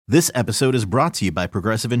This episode is brought to you by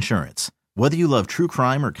Progressive Insurance. Whether you love true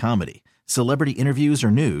crime or comedy, celebrity interviews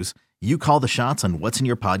or news, you call the shots on what's in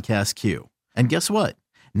your podcast queue. And guess what?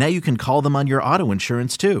 Now you can call them on your auto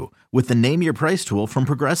insurance too with the Name Your Price tool from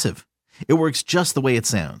Progressive. It works just the way it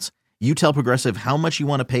sounds. You tell Progressive how much you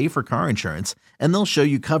want to pay for car insurance, and they'll show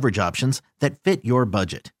you coverage options that fit your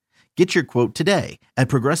budget. Get your quote today at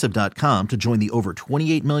Progressive.com to join the over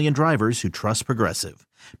 28 million drivers who trust Progressive.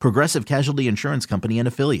 Progressive Casualty Insurance Company and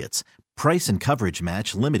Affiliates. Price and coverage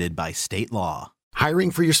match limited by state law. Hiring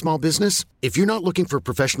for your small business? If you're not looking for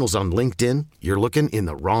professionals on LinkedIn, you're looking in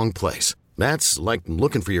the wrong place. That's like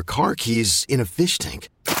looking for your car keys in a fish tank.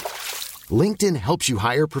 LinkedIn helps you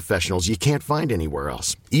hire professionals you can't find anywhere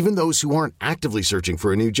else, even those who aren't actively searching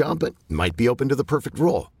for a new job but might be open to the perfect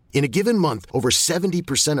role. In a given month, over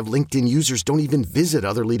 70% of LinkedIn users don't even visit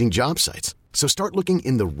other leading job sites. So start looking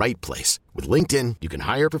in the right place. With LinkedIn, you can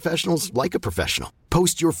hire professionals like a professional.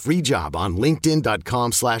 Post your free job on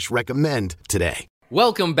linkedin.com/recommend today.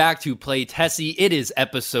 Welcome back to Play Tessie. It is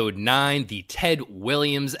episode 9, the Ted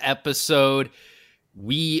Williams episode.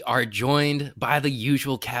 We are joined by the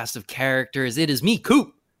usual cast of characters. It is me,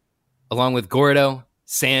 Coop, along with Gordo,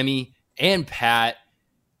 Sammy, and Pat.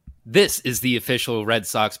 This is the official Red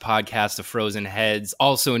Sox podcast of Frozen Heads,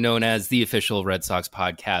 also known as the official Red Sox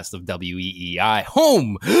podcast of WEEI,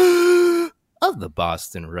 home of the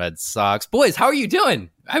Boston Red Sox. Boys, how are you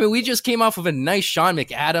doing? I mean, we just came off of a nice Sean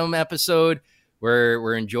McAdam episode.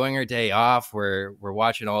 We're enjoying our day off. We're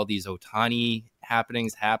watching all these Ohtani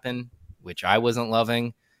happenings happen, which I wasn't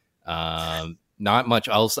loving. Not much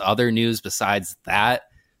else other news besides that.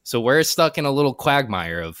 So we're stuck in a little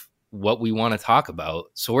quagmire of what we want to talk about.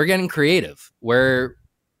 So we're getting creative. We're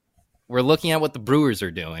looking at what the Brewers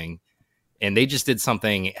are doing, and they just did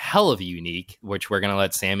something hell of a unique, which we're going to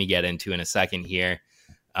let Sammy get into in a second here.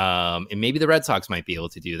 And maybe the Red Sox might be able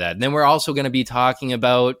to do that. And then we're also going to be talking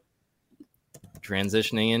about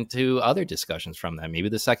transitioning into other discussions from that, maybe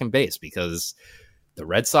the second base, because the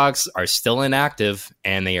Red Sox are still inactive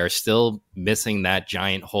and they are still missing that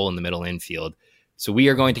giant hole in the middle infield. So we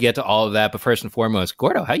are going to get to all of that. But first and foremost,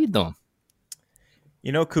 Gordo, how you doing?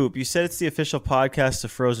 You know, Coop, you said it's the official podcast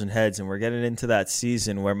of Frozen Heads, and we're getting into that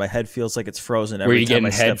season where my head feels like it's frozen every time. Were you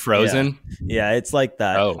getting head frozen? Yeah, it's like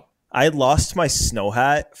that. Oh. I had lost my snow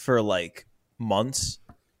hat for like months,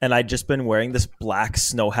 and I'd just been wearing this black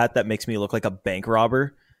snow hat that makes me look like a bank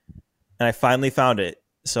robber. And I finally found it,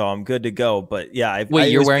 so I'm good to go. But yeah,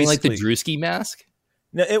 you're wearing like the Drewski mask?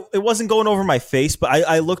 No, it wasn't going over my face, but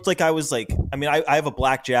I looked like I was like, I mean, I have a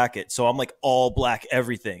black jacket, so I'm like all black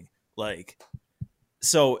everything. Like,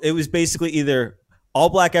 so it was basically either all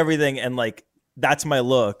black everything and like that's my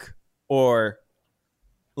look, or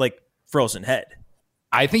like frozen head.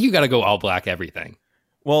 I think you got to go all black everything.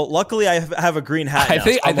 Well, luckily I have a green hat now,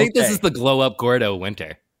 I think this is the glow up Gordo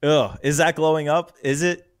winter. Ugh, is that glowing up? Is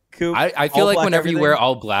it, Coop? I feel like whenever you wear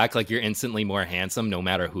all black, like you're instantly more handsome no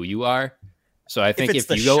matter who you are. So I think if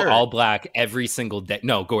you go all black every single day,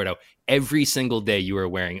 no, Gordo, every single day you are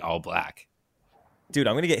wearing all black. Dude,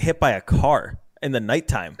 I'm going to get hit by a car in the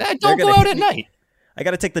nighttime. Don't go out at night. I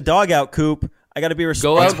got to take the dog out, Coop. I got to be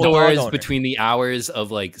responsible. Go outdoors between the hours of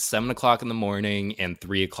like 7 o'clock in the morning and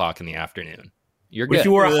 3 o'clock in the afternoon. You're good. If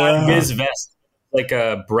you wore a high-vis vest, like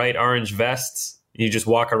a bright orange vest, you just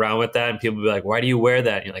walk around with that and people will be like, why do you wear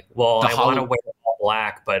that? And you're like, well, I want to wear all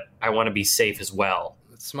black, but I want to be safe as well.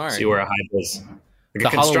 Smart. So you wear a high vis. Like the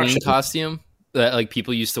Halloween costume that like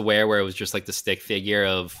people used to wear, where it was just like the stick figure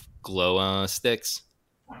of glow sticks.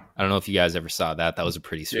 I don't know if you guys ever saw that. That was a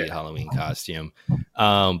pretty sweet Halloween costume.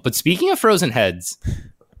 But speaking of frozen heads,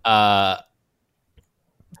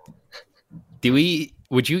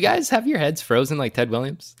 would you guys have your heads frozen like Ted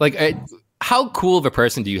Williams? Like, how cool of a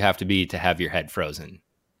person do you have to be to have your head frozen?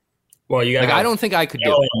 Well, you got. Like, I don't think I could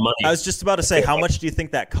do it. I was just about to say, how much do you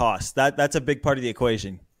think that costs? That's a big part of the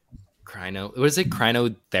equation. What is it?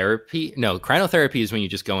 Cryotherapy? No, cryotherapy is when you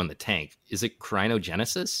just go in the tank. Is it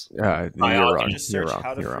cryogenesis? You're wrong. You're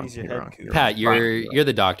wrong. Pat, you're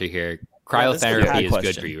the doctor here. Cryotherapy is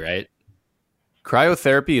good for you, right?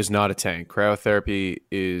 Cryotherapy is not a tank. Cryotherapy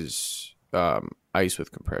is ice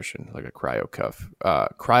with compression, like a cryo cuff.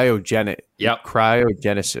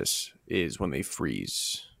 Cryogenesis is when they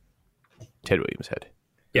freeze Ted Williams' head.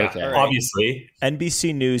 Yeah, okay. Obviously.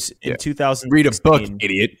 NBC News in 2016. Read a book,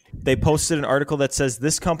 idiot. They posted an article that says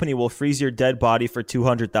this company will freeze your dead body for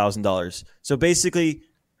 $200,000. So basically,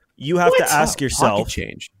 you have to ask yourself.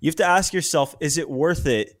 You have to ask yourself: is it worth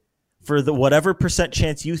it for the whatever percent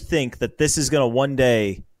chance you think that this is going to one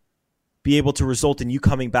day be able to result in you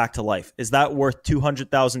coming back to life? Is that worth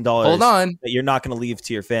 $200,000? Hold on, that you're not going to leave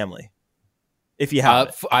to your family? if you have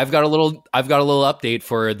it. I've got a little update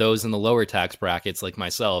for those in the lower tax brackets like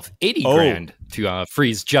myself. 80 grand to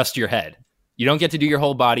freeze just your head. You don't get to do your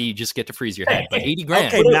whole body. You just get to freeze your head. But 80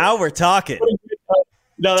 grand. Okay, now we're talking.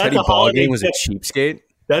 No, that's Teddy a holiday. was a cheapskate.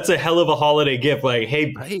 That's a hell of a holiday gift. Like,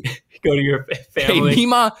 hey, Right. go to your family. Hey,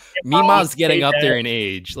 Mima's getting up there in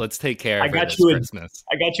age. Let's take care of her this Christmas.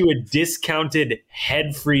 I got you a discounted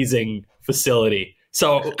head freezing facility.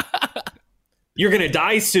 So you're going to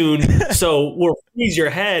die soon. So we'll freeze your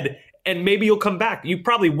head and maybe you'll come back. You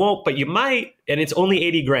probably won't, but you might. And it's only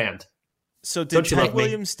 80 grand. So did Ted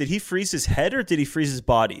Williams, did he freeze his head or did he freeze his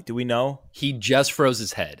body? Do we know? He just froze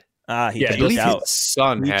his head. He I believe his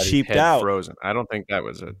son had his head frozen. I don't think that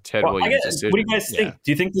was a Ted Williams decision. What do you guys think? Yeah.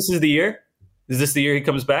 Do you think this is the year? Is this the year he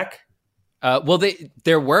comes back? Well,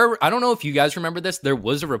 there were, I don't know if you guys remember this. There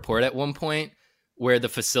was a report at one point where the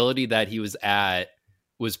facility that he was at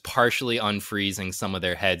was partially unfreezing some of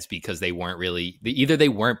their heads because they weren't really, either they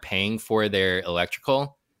weren't paying for their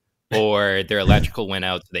electrical or their electrical went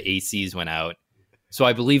out, so the ACs went out. So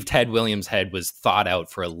I believe Ted Williams' head was thawed out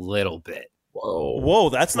for a little bit. Whoa,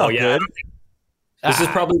 that's not good. This is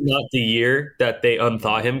probably not the year that they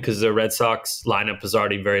unthaw him because the Red Sox lineup is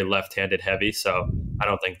already very left-handed heavy. So I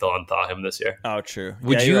don't think they'll unthaw him this year. Oh, true.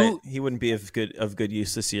 Would you? Right. He wouldn't be of good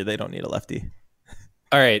use this year. They don't need a lefty.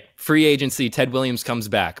 All right, free agency. Ted Williams comes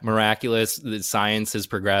back. Miraculous. The science has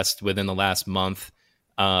progressed within the last month.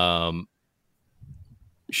 Shohei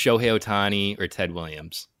Ohtani or Ted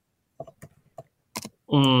Williams?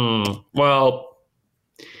 Well,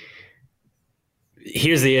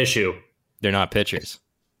 here's the issue. They're not pitchers.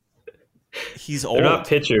 He's old. They're not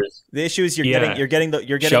pitchers. The issue is you're getting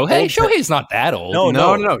Shohei. Shohei's not that old.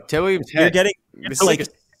 No. Ted Williams. You're getting this is like a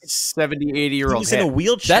 70, 80-year-old. He was in a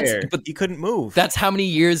wheelchair, but he couldn't move. That's how many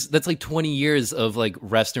years? That's like 20 years of like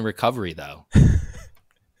rest and recovery, though.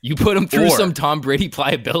 You put him through some Tom Brady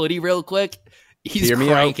pliability real quick. He's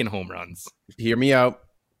cranking home runs. Hear me out.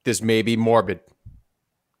 This may be morbid.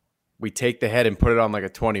 We take the head and put it on like a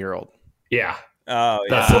 20-year-old. Yeah. Oh,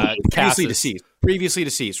 yeah. Previously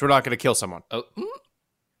deceased. We're not going to kill someone. Oh.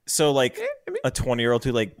 So like a 20-year-old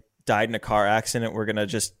who like died in a car accident, we're going to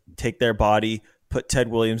just take their body, put Ted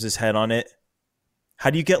Williams' head on it. How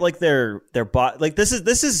do you get like their body? Like this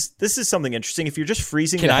is something interesting. If you're just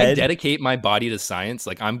freezing the head. Can I dedicate my body to science?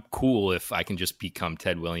 Like I'm cool if I can just become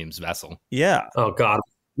Ted Williams' vessel. Yeah. Oh God.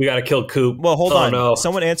 We got to kill Coop. Well, hold on. No.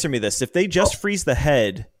 Someone answer me this. If they just freeze the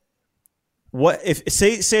head, what if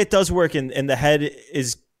say it does work and the head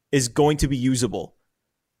is going to be usable?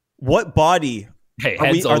 What body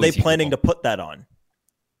are they planning to put that on?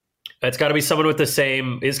 It's got to be someone with the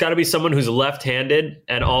same. It's got to be someone who's left-handed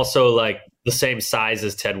and also like the same size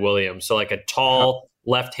as Ted Williams. So like a tall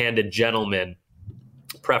left-handed gentleman,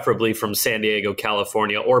 preferably from San Diego,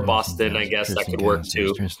 California, or Boston. I guess that could work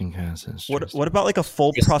too. What about like a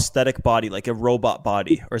full prosthetic body, like a robot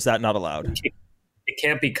body, or is that not allowed? It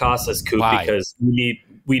can't be Casas, Coop, because we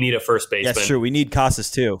need a first baseman. That's true. We need Casas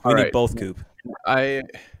too. We need both, Coop.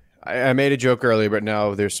 I made a joke earlier, but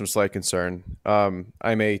now there's some slight concern. I'm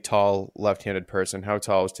a tall left-handed person. How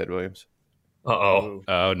tall is Ted Williams? Uh-oh.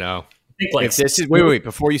 Oh, no. If this is wait,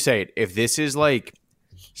 before you say it, if this is like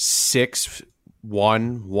 6'1",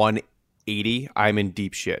 180, I'm in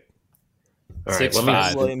deep shit. All right,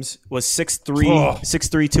 6'5". Williams was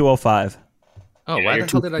 6'3", 205. Oh, why the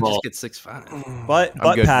hell did I just get 6'5"? But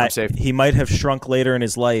Pat, he might have shrunk later in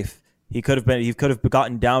his life. He could have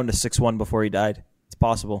gotten down to 6'1" before he died. It's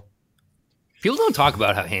possible. People don't talk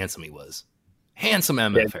about how handsome he was. Handsome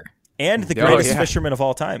MFer. And the greatest fisherman of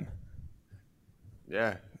all time.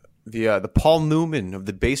 Yeah. The Paul Newman of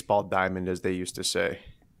the baseball diamond, as they used to say.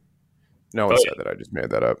 No one said that. I just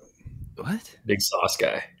made that up. What? Big sauce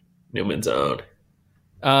guy. Newman's own.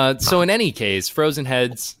 So in any case, Frozen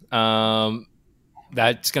Heads,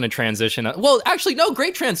 that's going to transition. Well, actually, no,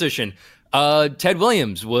 great transition. Ted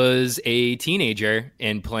Williams was a teenager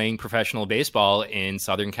and playing professional baseball in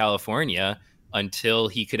Southern California until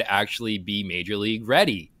he could actually be major league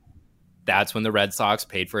ready. That's when the Red Sox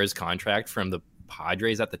paid for his contract from the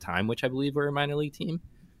Padres at the time, which I believe were a minor league team,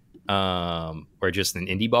 or just an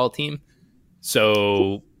indie ball team.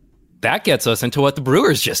 So that gets us into what the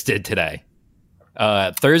Brewers just did today.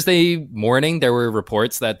 Thursday morning, there were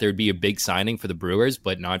reports that there'd be a big signing for the Brewers,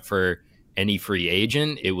 but not for any free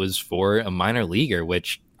agent. It was for a minor leaguer,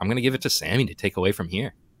 which I'm going to give it to Sammy to take away from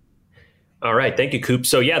here. All right. Thank you, Coop.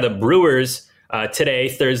 So yeah, the Brewers today,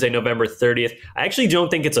 Thursday, November 30th. I actually don't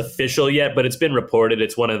think it's official yet, but it's been reported.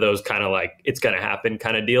 It's one of those kind of like, it's going to happen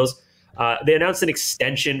kind of deals. They announced an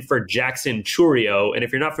extension for Jackson Chourio. And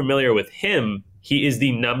if you're not familiar with him, he is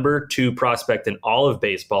the number 2 prospect in all of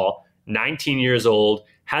baseball. 19 years old,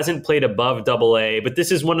 hasn't played above AA, but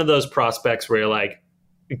this is one of those prospects where you're like,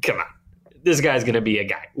 come on, this guy's going to be a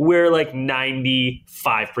guy. We're like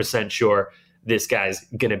 95% sure this guy's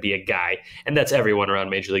going to be a guy. And that's everyone around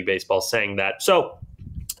Major League Baseball saying that. So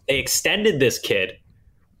they extended this kid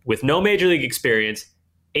with no Major League experience,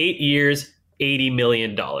 8 years, $80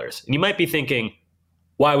 million. And you might be thinking,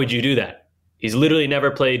 why would you do that? He's literally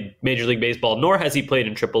never played Major League Baseball, nor has he played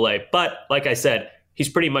in AAA. But like I said, he's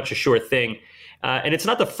pretty much a sure thing. And it's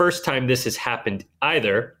not the first time this has happened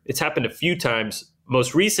either. It's happened a few times.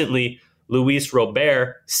 Most recently, Luis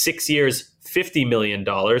Robert, 6 years, $50 million.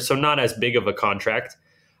 So not as big of a contract.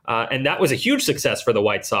 And that was a huge success for the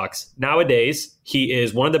White Sox. Nowadays, he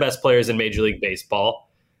is one of the best players in Major League Baseball.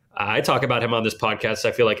 I talk about him on this podcast,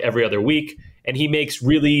 I feel like every other week. And he makes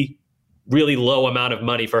really low amount of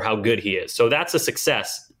money for how good he is. So that's a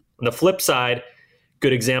success. On the flip side,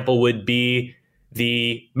 good example would be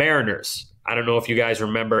the Mariners. I don't know if you guys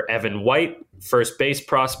remember Evan White, first base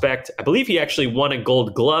prospect. I believe he actually won a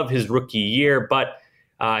Gold Glove his rookie year, but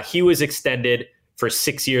he was extended for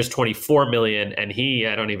 6 years, $24 million. And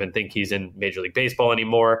I don't even think he's in Major League Baseball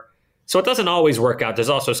anymore. So it doesn't always work out. There's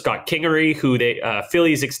also Scott Kingery, who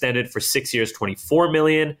Phillies extended for 6 years, $24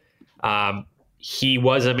 million. He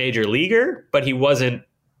was a major leaguer, but he wasn't,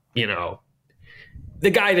 the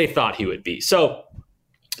guy they thought he would be. So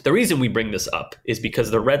the reason we bring this up is because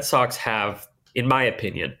the Red Sox have, in my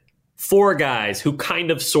opinion, 4 guys who kind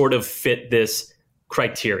of sort of fit this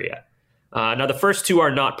criteria. Now, the first 2 are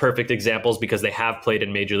not perfect examples because they have played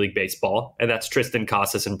in Major League Baseball, and that's Tristan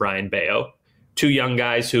Casas and Brian Bayo. 2 young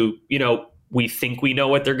guys who, we think we know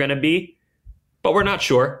what they're going to be, but we're not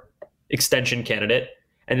sure. Extension candidate.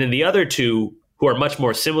 And then the other 2 who are much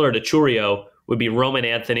more similar to Churio would be Roman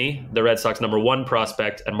Anthony, the Red Sox number 1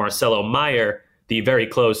 prospect, and Marcelo Meyer, the very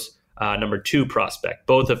close number 2 prospect,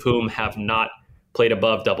 both of whom have not played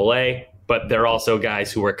above AA, but they're also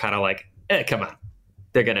guys who are kind of like, come on,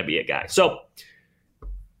 they're going to be a guy. So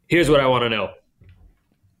here's what I want to know.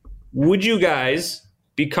 Would you guys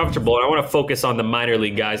be comfortable, and I want to focus on the minor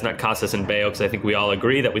league guys, not Casas and Bayo, because I think we all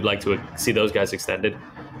agree that we'd like to see those guys extended.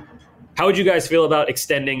 How would you guys feel about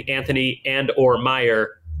extending Anthony and or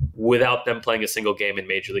Meyer without them playing a single game in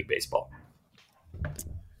Major League Baseball?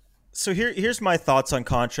 So here's my thoughts on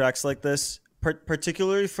contracts like this,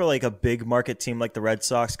 particularly for like a big market team like the Red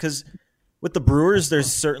Sox, because with the Brewers,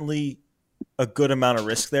 there's certainly a good amount of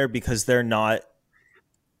risk there because they're not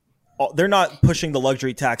pushing the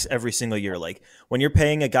luxury tax every single year. Like when you're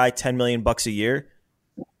paying a guy $10 million a year,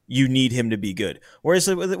 you need him to be good. Whereas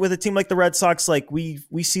with a team like the Red Sox, like we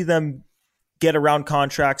see them get around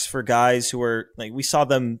contracts for guys who are like, we saw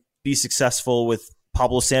them be successful with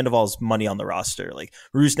Pablo Sandoval's money on the roster, like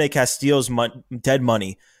Rusney Castillo's dead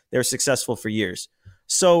money. They were successful for years.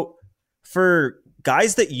 So for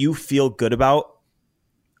guys that you feel good about,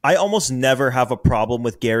 I almost never have a problem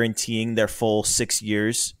with guaranteeing their full 6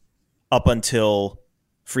 years up until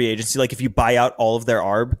free agency. Like if you buy out all of their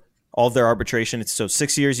arbitration, it's so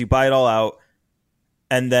 6 years, you buy it all out.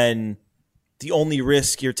 And then the only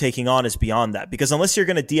risk you're taking on is beyond that, because unless you're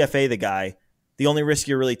going to DFA the guy, the only risk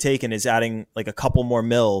you're really taking is adding like a couple more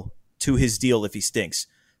mil to his deal if he stinks.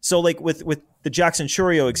 So like with the Jackson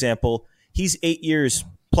Churio example, he's 8 years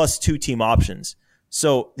plus 2 team options.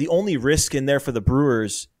 So the only risk in there for the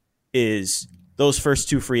Brewers is those first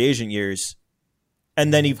 2 free agent years.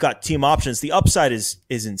 And then you've got team options. The upside is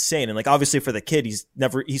insane. And like, obviously for the kid,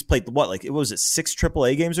 he's played what, like, it was 6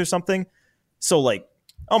 AAA games or something. So like,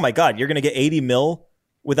 oh my God, you're going to get 80 mil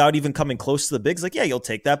without even coming close to the bigs. Like, yeah, you'll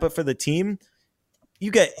take that. But for the team, you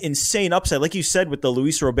get insane upside. Like you said, with the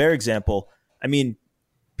Luis Robert example, I mean,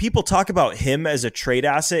 people talk about him as a trade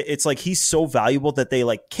asset. It's like, he's so valuable that they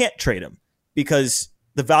like can't trade him because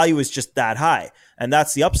the value is just that high. And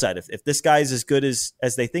that's the upside. If this guy is as good as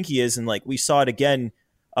they think he is, and like we saw it again,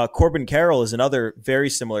 Corbin Carroll is another very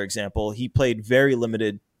similar example. He played very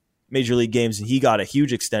limited major league games and he got a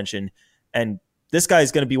huge extension. And this guy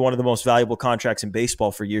is going to be one of the most valuable contracts in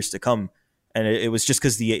baseball for years to come. And it was just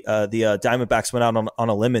because the Diamondbacks went out on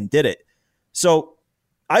a limb and did it. So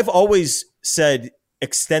I've always said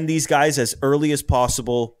extend these guys as early as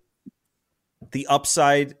possible. The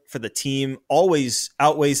upside for the team always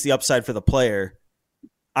outweighs the upside for the player.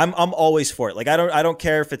 I'm always for it. Like I don't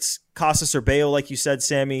care if it's Casas or Bayo, like you said,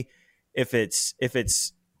 Sammy. If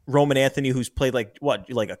it's Roman Anthony, who's played like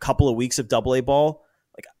a couple of weeks of AA ball.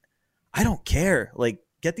 Like I don't care. Like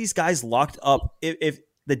get these guys locked up. If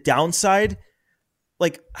the downside,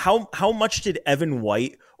 like how much did Evan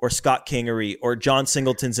White or Scott Kingery or John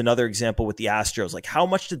Singleton's another example with the Astros? Like how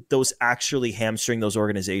much did those actually hamstring those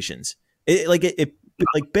organizations? It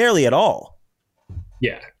like barely at all.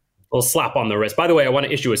 Yeah. Well, slap on the wrist. By the way, I want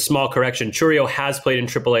to issue a small correction. Chourio has played in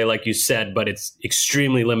AAA, like you said, but it's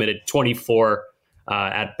extremely limited. 24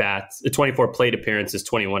 at bats, 24 plate appearances,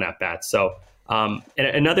 21 at bats. So, and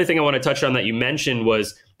another thing I want to touch on that you mentioned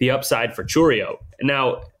was the upside for Chourio.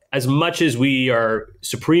 Now, as much as we are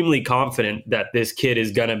supremely confident that this kid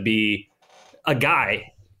is going to be a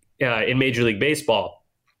guy in Major League Baseball,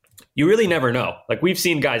 you really never know. Like, we've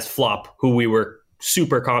seen guys flop who we were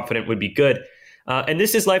super confident would be good. And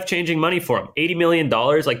this is life-changing money for him. $80 million,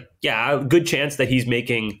 like, yeah, a good chance that he's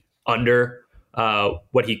making under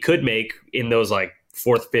what he could make in those like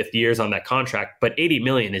fourth, fifth years on that contract. But $80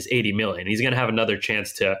 million is $80 million. He's going to have another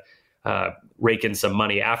chance to rake in some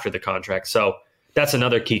money after the contract. So that's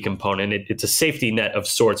another key component. It's a safety net of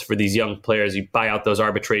sorts for these young players. You buy out those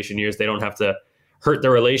arbitration years. They don't have to hurt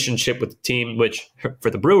their relationship with the team, which for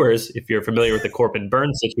the Brewers, if you're familiar with the Corbin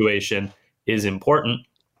Burns situation, is important.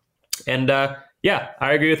 And yeah,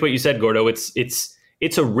 I agree with what you said, Gordo. It's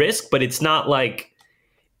a risk, but it's not like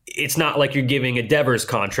you're giving a Devers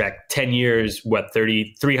contract 10 years, what,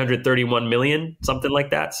 331 million, something like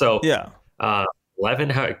that. So yeah,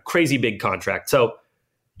 11, crazy big contract. So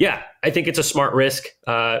yeah, I think it's a smart risk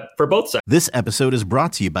for both sides. This episode is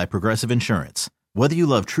brought to you by Progressive Insurance. Whether you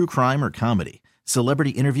love true crime or comedy, celebrity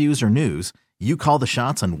interviews or news, you call the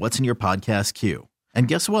shots on what's in your podcast queue. And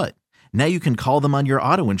guess what? Now you can call them on your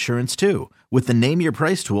auto insurance too with the Name Your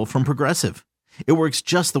Price tool from Progressive. It works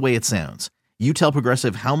just the way it sounds. You tell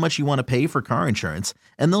Progressive how much you want to pay for car insurance,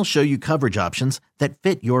 and they'll show you coverage options that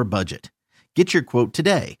fit your budget. Get your quote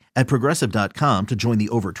today at Progressive.com to join the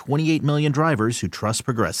over 28 million drivers who trust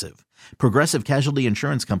Progressive. Progressive Casualty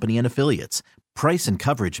Insurance Company and Affiliates. Price and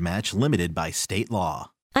coverage match limited by state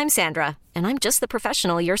law. I'm Sandra, and I'm just the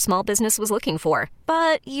professional your small business was looking for.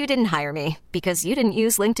 But you didn't hire me because you didn't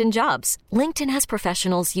use LinkedIn Jobs. LinkedIn has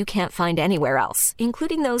professionals you can't find anywhere else,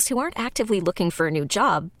 including those who aren't actively looking for a new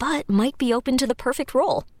job, but might be open to the perfect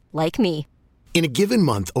role, like me. In a given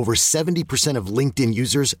month, over 70% of LinkedIn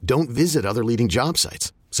users don't visit other leading job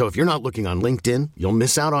sites. So if you're not looking on LinkedIn, you'll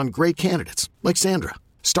miss out on great candidates like Sandra.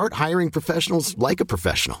 Start hiring professionals like a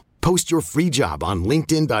professional. Post your free job on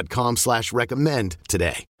linkedin.com/recommend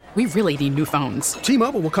today. We really need new phones.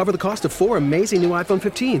 T-Mobile will cover the cost of 4 amazing new iPhone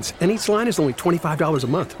 15s, and each line is only $25 a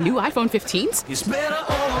month. New iPhone 15s? It's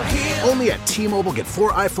better over here. Only at T-Mobile, get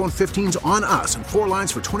 4 iPhone 15s on us and 4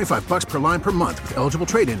 lines for $25 per line per month with eligible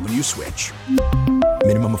trade-in when you switch.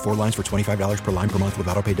 Minimum of 4 lines for $25 per line per month with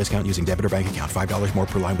autopay discount using debit or bank account. $5 more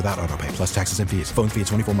per line without autopay, plus taxes and fees. Phone fee at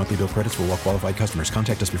 24 monthly bill credits for well-qualified customers.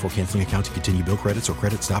 Contact us before canceling account to continue bill credits or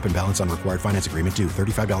credit stop and balance on required finance agreement due.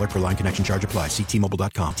 $35 per line connection charge applies. See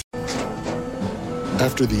T-Mobile.com.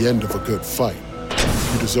 After the end of a good fight,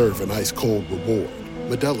 you deserve an ice-cold reward.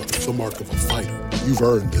 Modelo is the mark of a fighter. You've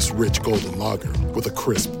earned this rich golden lager with a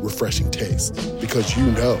crisp, refreshing taste. Because you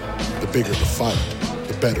know, the bigger the fight,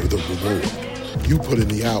 the better the reward. You put in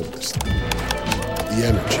the hours, the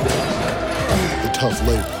energy, the tough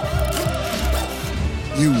labor.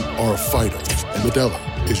 You are a fighter, and Modelo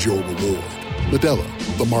is your reward. Modelo,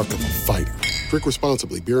 the mark of a fighter. Drink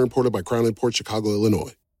responsibly. Beer imported by Crown Imports, Chicago,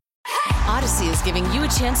 Illinois. Odyssey is giving you a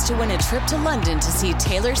chance to win a trip to London to see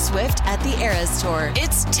Taylor Swift at the Eras Tour.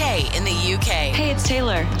 It's Tay in the UK. Hey, it's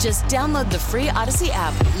Taylor. Just download the free Odyssey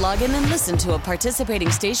app, log in and listen to a participating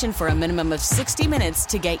station for a minimum of 60 minutes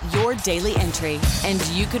to get your daily entry. And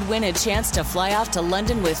you could win a chance to fly off to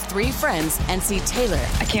London with 3 friends and see Taylor.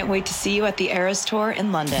 I can't wait to see you at the Eras Tour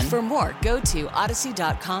in London. For more, go to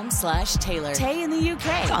odyssey.com/Taylor. Tay in the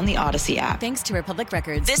UK. It's on the Odyssey app. Thanks to Republic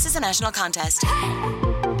Records. This is a national contest.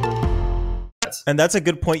 And that's a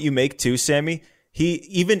good point you make too, Sammy.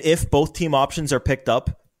 Even if both team options are picked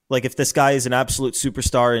up, like if this guy is an absolute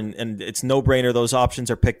superstar and it's no-brainer, those options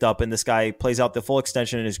are picked up and this guy plays out the full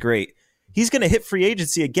extension and is great, he's going to hit free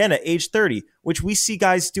agency again at age 30, which we see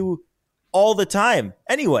guys do all the time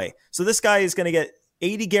anyway. So this guy is going to get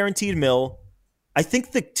 80 guaranteed mil. I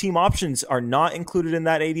think the team options are not included in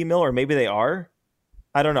that 80 mil, or maybe they are.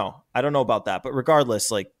 I don't know. I don't know about that. But regardless,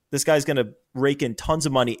 like, this guy's going to rake in tons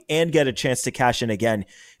of money and get a chance to cash in again.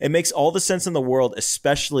 It makes all the sense in the world,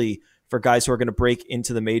 especially for guys who are going to break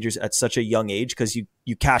into the majors at such a young age, because you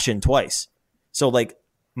cash in twice. So like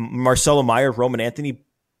Marcelo Meyer, Roman Anthony,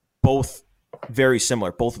 both very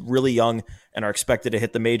similar, both really young and are expected to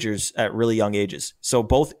hit the majors at really young ages. So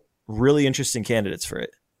both really interesting candidates for it.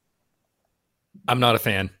 I'm not a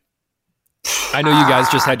fan. I know you guys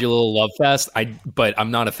just had your little love fest, but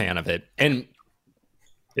I'm not a fan of it. And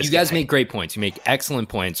you guys make great points. You make excellent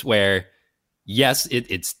points where, yes,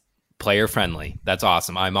 it's player friendly. That's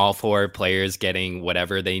awesome. I'm all for players getting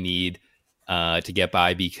whatever they need to get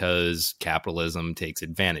by because capitalism takes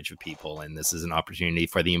advantage of people, and this is an opportunity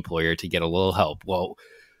for the employer to get a little help. Well,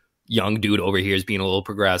 young dude over here is being a little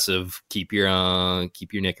progressive. Keep your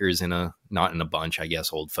knickers not in a bunch, I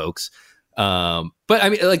guess, old folks. But I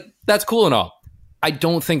mean, like, that's cool and all. I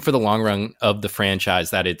don't think for the long run of the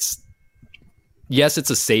franchise that it's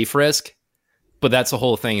a safe risk, but that's the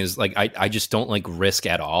whole thing is like, I just don't like risk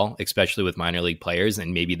at all, especially with minor league players.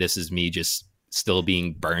 And maybe this is me just still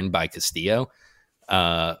being burned by Castillo.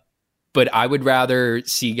 But I would rather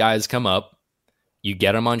see guys come up, you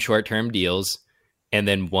get them on short-term deals, and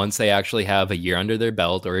then once they actually have a year under their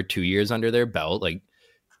belt or 2 years under their belt, like,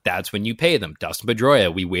 that's when you pay them. Dustin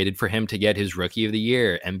Pedroia, we waited for him to get his Rookie of the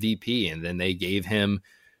Year, MVP, and then they gave him,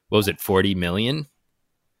 what was it, $40 million?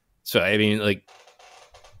 So, I mean, like,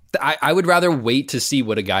 I would rather wait to see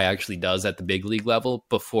what a guy actually does at the big league level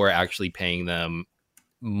before actually paying them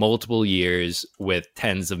multiple years with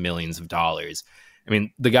tens of millions of dollars. I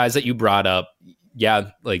mean, the guys that you brought up,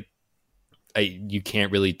 yeah, like, you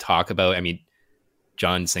can't really talk about. I mean,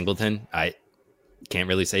 John Singleton, I can't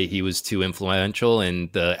really say he was too influential in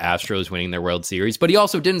the Astros winning their World Series, but he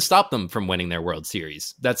also didn't stop them from winning their World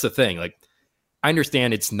Series. That's the thing. Like, I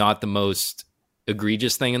understand it's not the most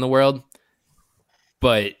egregious thing in the world,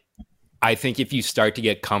 but I think if you start to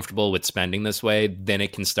get comfortable with spending this way, then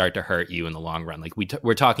it can start to hurt you in the long run. Like,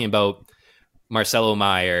 we're talking about Marcelo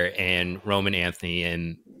Meyer and Roman Anthony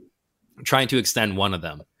and trying to extend one of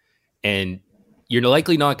them. And you're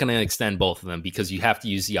likely not going to extend both of them because you have to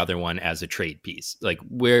use the other one as a trade piece. Like,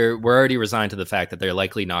 we're already resigned to the fact that they're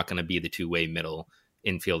likely not going to be the two-way middle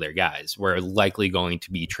infielder guys. We're likely going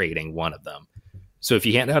to be trading one of them. So if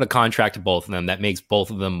you hand out a contract to both of them, that makes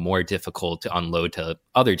both of them more difficult to unload to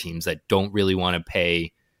other teams that don't really want to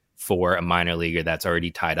pay for a minor leaguer that's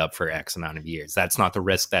already tied up for X amount of years. That's not the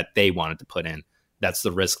risk that they wanted to put in. That's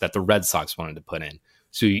the risk that the Red Sox wanted to put in.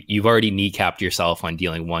 So you've already kneecapped yourself on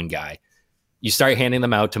dealing one guy. You start handing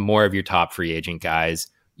them out to more of your top free agent guys.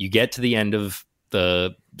 You get to the end of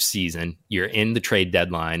the season. You're in the trade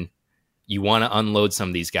deadline. You want to unload some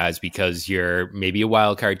of these guys because you're maybe a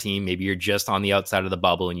wild card team. Maybe you're just on the outside of the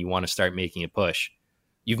bubble and you want to start making a push.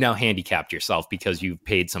 You've now handicapped yourself because you've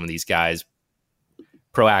paid some of these guys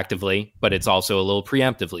proactively, but it's also a little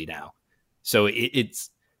preemptively now. So it's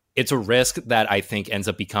a risk that I think ends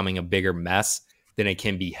up becoming a bigger mess than it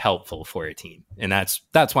can be helpful for a team. And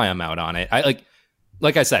that's why I'm out on it.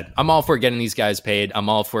 Like I said, I'm all for getting these guys paid. I'm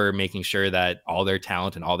all for making sure that all their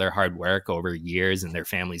talent and all their hard work over years and their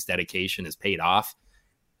family's dedication is paid off.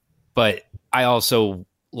 But I also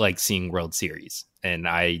like seeing World Series, and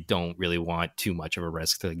I don't really want too much of a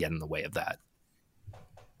risk to get in the way of that.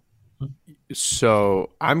 So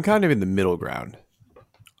I'm kind of in the middle ground.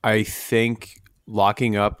 I think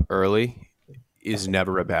locking up early is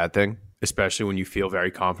never a bad thing, especially when you feel very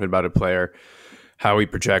confident about a player, how he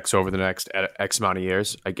projects over the next X amount of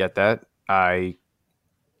years. I get that. I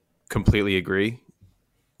completely agree.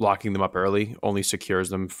 Locking them up early only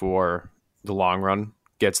secures them for the long run,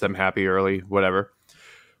 gets them happy early, whatever.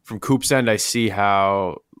 From Coop's end, I see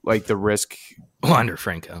how, like, the risk under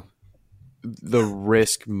Franco, the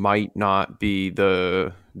risk might not be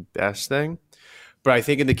the best thing. But I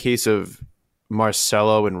think in the case of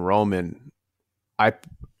Marcelo and Roman,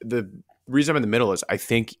 the reason I'm in the middle is I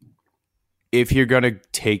think if you're going to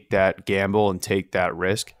take that gamble and take that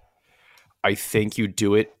risk, I think you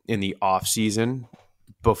do it in the off season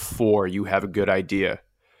before you have a good idea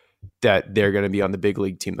that they're going to be on the big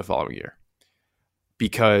league team the following year.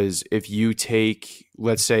 Because if you take,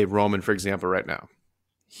 let's say Roman, for example, right now,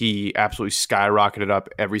 he absolutely skyrocketed up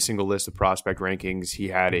every single list of prospect rankings. He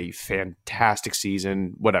had a fantastic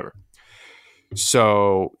season, whatever.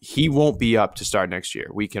 So he won't be up to start next year.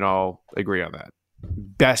 We can all agree on that.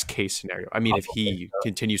 Best case scenario. I mean, if he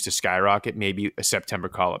continues to skyrocket, maybe a September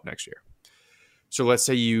call-up next year. So let's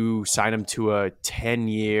say you sign him to a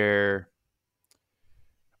 10-year,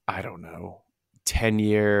 I don't know,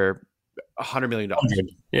 10-year, $100 million.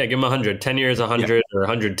 Yeah, give him 100. 10 years, 100, or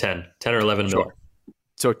 110. 10 or 11 sure. million.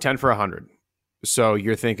 So 10 for 100. So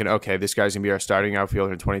you're thinking, okay, this guy's going to be our starting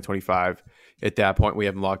outfielder in 2025. At that point, we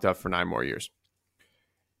have him locked up for 9 more years.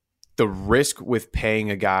 The risk with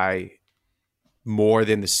paying a guy more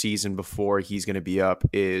than the season before he's going to be up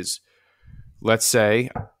is, let's say,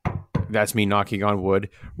 that's me knocking on wood,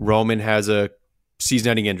 Roman has a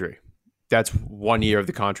season-ending injury. That's 1 year of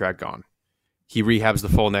the contract gone. He rehabs the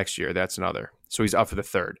full next year. That's another. So he's up for the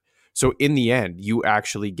third. So in the end, you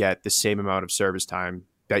actually get the same amount of service time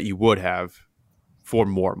that you would have for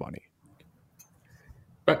more money.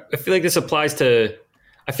 But I feel like this applies to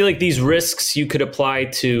 – I feel like these risks you could apply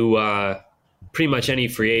to pretty much any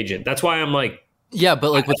free agent. That's why I'm like, yeah,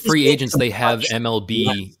 but like with free agents, they have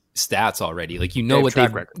MLB stats already. Like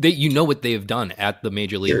what what they've done at the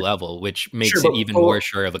major league level, which makes it even more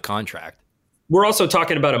sure of a contract. We're also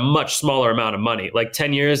talking about a much smaller amount of money, like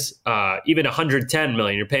 10 years, even 110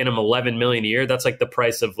 million. You're paying him 11 million a year. That's like the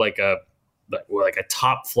price of like a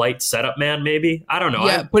top flight setup man, maybe. I don't know.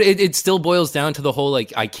 Yeah, but it still boils down to the whole,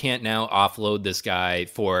 like, I can't now offload this guy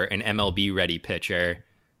for an MLB ready pitcher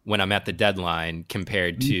when I'm at the deadline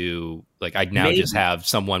compared to like I now just have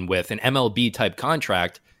someone with an MLB type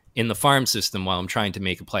contract in the farm system while I'm trying to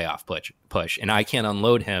make a playoff push. And I can't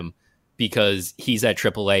unload him because he's at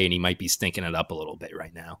AAA and he might be stinking it up a little bit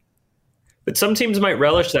right now. But some teams might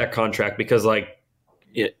relish that contract because, like,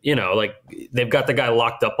 like they've got the guy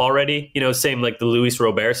locked up already. Same like the Luis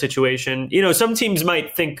Robert situation. Some teams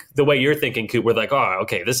might think the way you're thinking, Coop. We're like, oh,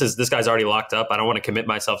 okay, this guy's already locked up. I don't want to commit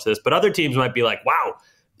myself to this. But other teams might be like, wow,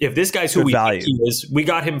 if this guy's who we think he is, we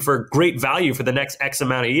got him for great value for the next X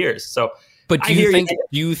amount of years. So, but do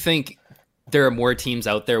you think there are more teams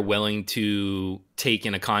out there willing to take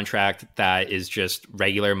in a contract that is just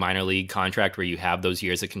regular minor league contract where you have those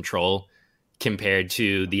years of control compared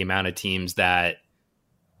to the amount of teams that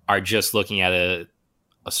are just looking at a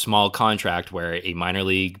small contract where a minor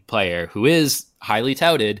league player who is highly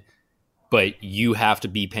touted, but you have to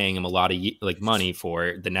be paying him a lot of money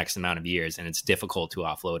for the next amount of years, and it's difficult to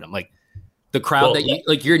offload him. Like the crowd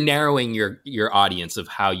you're narrowing your audience of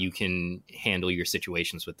how you can handle your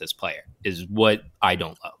situations with this player is what I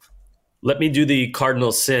don't love. Let me do the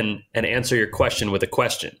cardinal sin and answer your question with a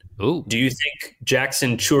question. Ooh. Do you think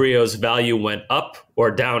Jackson Churrio's value went up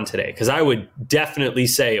or down today? Because I would definitely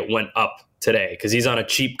say it went up today because he's on a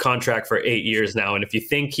cheap contract for 8 years now. And if you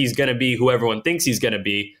think he's going to be who everyone thinks he's going to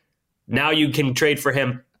be, now you can trade for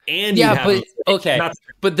him. And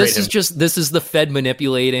but this is the Fed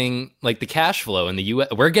manipulating like the cash flow in the U.S.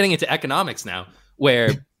 We're getting into economics now, where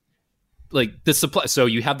like the supply. So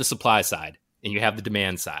you have the supply side and you have the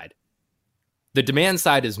demand side. The demand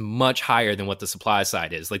side is much higher than what the supply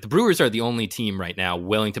side is. Like the Brewers are the only team right now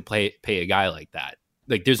willing to pay a guy like that.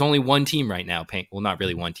 Like there's only one team right now paying. Well, not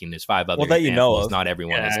really one team. There's 5 other. Well, that you know of. Not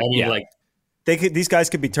everyone is. These guys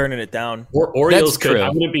could be turning it down. Or Orioles could. I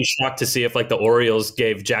wouldn't be shocked to see if like the Orioles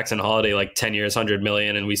gave Jackson Holiday like 10 years, 100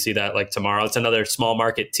 million, and we see that like tomorrow. It's another small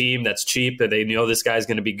market team that's cheap that they know this guy's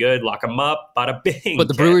going to be good. Lock him up, bada bing. But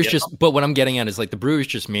the Brewers But what I'm getting at is like the Brewers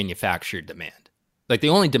just manufactured demand. Like the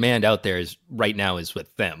only demand out there is right now is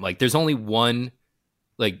with them. Like there's only one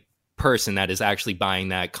like person that is actually buying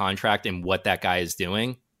that contract and what that guy is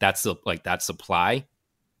doing. That's that supply.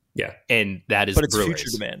 Yeah, and that is. But it's Brewers.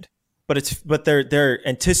 Future demand. But they're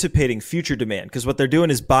anticipating future demand because what they're doing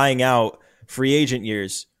is buying out free agent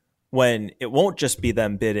years when it won't just be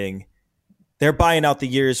them bidding. They're buying out the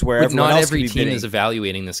years where everyone else every could be team bidding. Is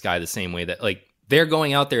evaluating this guy the same way that like they're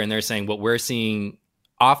going out there and they're saying what we're seeing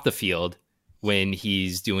off the field when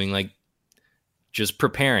he's doing like just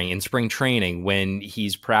preparing in spring training, when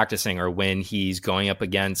he's practicing or when he's going up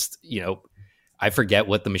against, I forget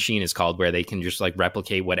what the machine is called where they can just like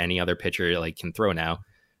replicate what any other pitcher like can throw now.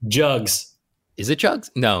 Jugs. Is it Jugs?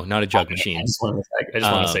 No, not a jug machine. I just want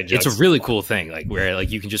to say Jugs. It's a really cool thing, like where like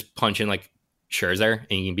you can just punch in like Scherzer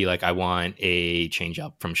and you can be like, I want a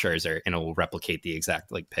changeup from Scherzer, and it will replicate the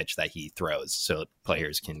exact like pitch that he throws, so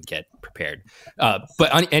players can get prepared.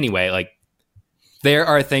 Anyway, like there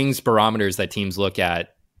are barometers that teams look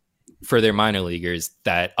at for their minor leaguers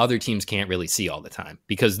that other teams can't really see all the time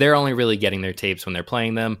because they're only really getting their tapes when they're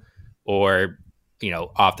playing them or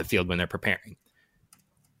off the field when they're preparing.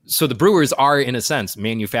 So the Brewers are, in a sense,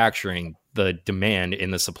 manufacturing the demand in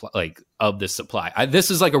the supply, of the supply. This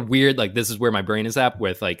is like a weird, this is where my brain is at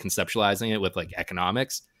with conceptualizing it with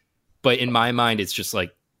economics. But in my mind, it's just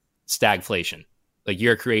stagflation. Like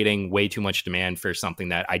you're creating way too much demand for something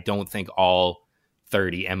that I don't think all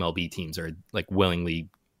 30 MLB teams are willingly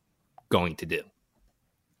going to do.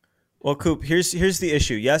 Well, Coop, here's the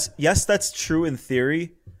issue. Yes, that's true in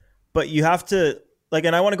theory, but you have to.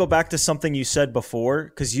 And I want to go back to something you said before,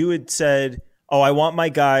 because you had said, I want my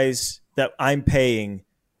guys that I'm paying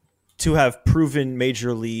to have proven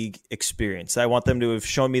major league experience. I want them to have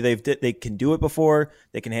shown me they can do it before,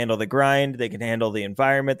 they can handle the grind, they can handle the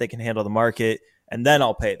environment, they can handle the market, and then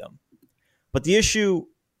I'll pay them. But the issue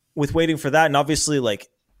with waiting for that, and obviously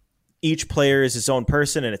each player is his own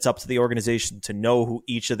person and it's up to the organization to know who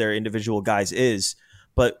each of their individual guys is.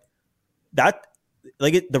 But that...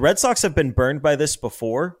 the Red Sox have been burned by this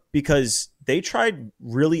before because they tried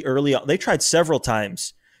really early on. They tried several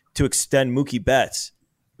times to extend Mookie Betts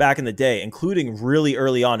back in the day, including really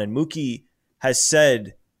early on. And Mookie has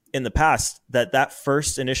said in the past that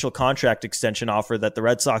first initial contract extension offer that the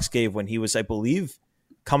Red Sox gave when he was, I believe,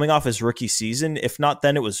 coming off his rookie season, if not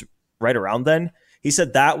then, it was right around then. He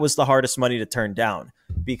said that was the hardest money to turn down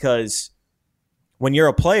because when you're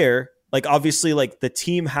a player, like obviously like the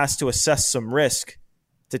team has to assess some risk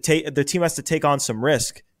the team has to take on some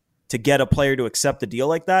risk to get a player to accept a deal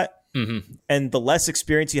like that. Mm-hmm. And the less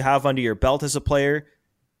experience you have under your belt as a player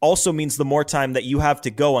also means the more time that you have to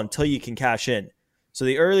go until you can cash in. So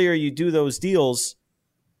the earlier you do those deals,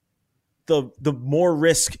 the more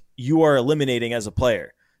risk you are eliminating as a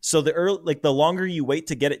player. So the longer you wait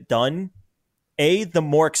to get it done, the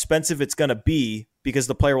more expensive it's going to be because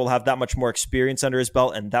the player will have that much more experience under his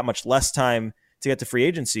belt and that much less time to get to free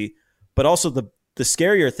agency. But also the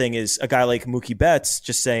scarier thing is a guy like Mookie Betts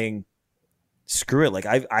just saying, screw it. Like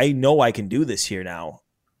I know I can do this here now.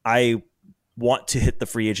 I want to hit the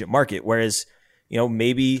free agent market. Whereas,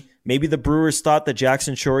 maybe the Brewers thought that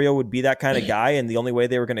Jackson Chourio would be that kind of guy, and the only way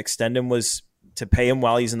they were going to extend him was to pay him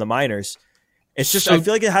while he's in the minors. It's just, I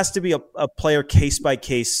feel like it has to be a player case by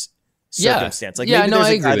case circumstance. Like maybe there's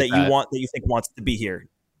a guy that you think wants to be here,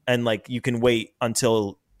 and like you can wait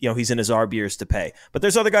until he's in his ARB years to pay. But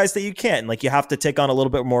there's other guys that you can't. And like you have to take on a little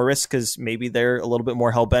bit more risk because maybe they're a little bit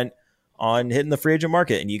more hell bent on hitting the free agent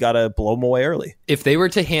market, and you got to blow them away early. If they were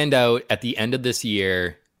to hand out at the end of this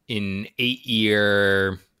year in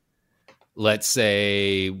 8-year, let's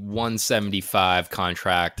say 175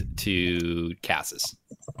 contract to Cassis,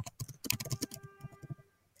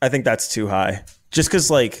 I think that's too high. Just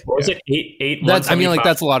because, like, what was it? Eight. That's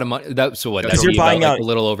a lot of money. So what? That's you're buying out a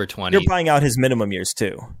little over 20. You're buying out his minimum years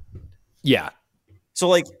too. Yeah. So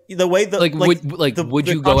like the way would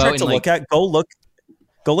you go out and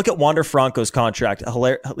go look at Wander Franco's contract.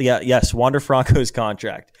 Yes, Wander Franco's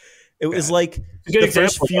contract. It was like the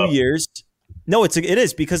first few years. No, it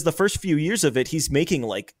is because the first few years of it, he's making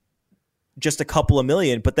like just a couple of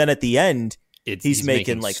million, but then at the end, he's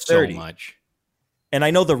making like 30. So much. And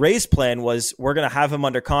I know the Rays plan was we're going to have him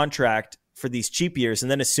under contract for these cheap years, and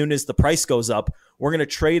then as soon as the price goes up, we're going to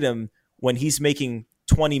trade him when he's making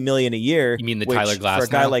 $20 million a year. You mean the Tyler Glasnow? For a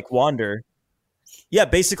guy like Wander? Yeah,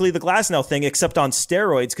 basically the Glasnow thing, except on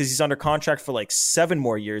steroids because he's under contract for like 7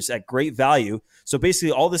 more years at great value. So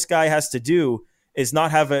basically all this guy has to do is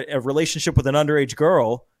not have a relationship with an underage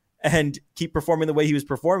girl and keep performing the way he was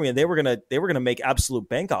performing, and they were gonna make absolute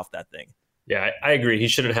bank off that thing. Yeah, I agree. He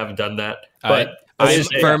shouldn't have done that. But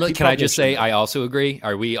can I just say I also agree?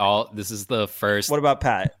 Are we all? This is the first. What about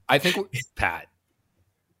Pat? I think Pat.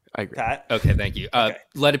 I agree. Pat? Okay, thank you. Okay.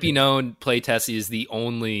 Let it be known, Play Tessie is the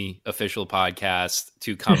only official podcast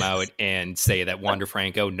to come out and say that Wander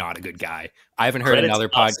Franco, not a good guy. I haven't heard another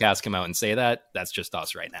podcast come out and say that. That's just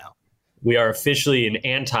us right now. We are officially an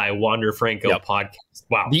anti-Wander Franco podcast.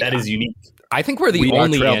 Wow, that is unique. I think we're the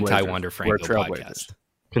only anti-Wander Franco podcast.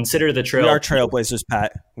 Consider the trail. We are trailblazers,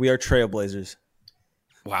 Pat. We are trailblazers.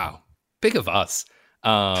 Wow, big of us.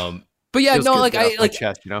 But yeah, no, like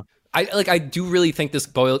I do really think this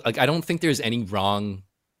I don't think there's any wrong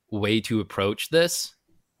way to approach this.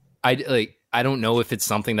 I don't know if it's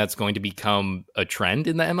something that's going to become a trend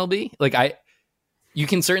in the MLB. You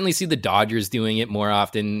can certainly see the Dodgers doing it more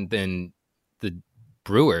often than the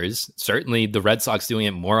Brewers. Certainly the Red Sox doing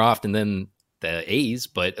it more often than the A's,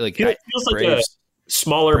 but it feels like Braves. A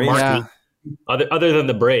smaller market. Other than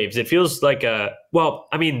the Braves, it feels like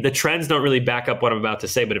the trends don't really back up what I'm about to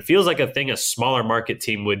say, but it feels like a thing a smaller market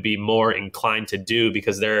team would be more inclined to do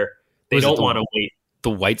because they don't want to wait.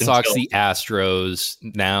 The White Sox, the Astros,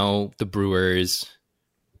 now the Brewers,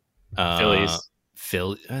 Phillies.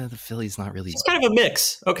 The Phillies not really. It's kind of a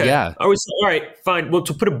mix. Okay. Yeah. All right, fine. Well,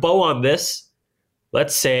 to put a bow on this,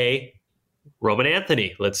 let's say Roman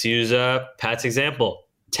Anthony. Let's use Pat's example.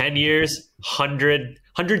 10 years,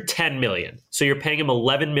 110 million. So you're paying him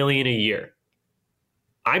 11 million a year.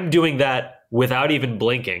 I'm doing that without even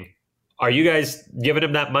blinking. Are you guys giving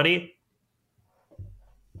him that money?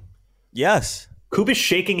 Yes. Coop is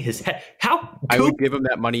shaking his head. I would give him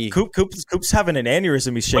that money. Coop's having an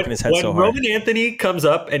aneurysm. He's shaking his head so hard. When Roman Anthony comes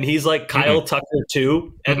up and he's like Kyle Tucker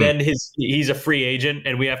too, and then he's a free agent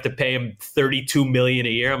and we have to pay him $32 million a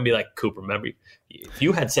year, I'm gonna be like, Coop, remember, if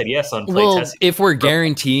you had said yes on Play Tessie. If we're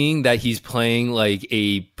guaranteeing that he's playing like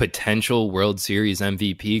a potential World Series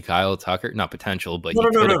MVP, Kyle Tucker, not potential, but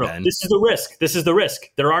no. This is the risk.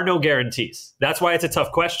 There are no guarantees. That's why it's a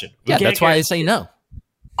tough question. That's why I say no.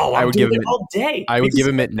 Oh, I would give him it all day. I would give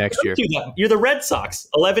him it next year. You're the Red Sox.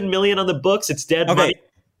 11 million on the books. It's dead money.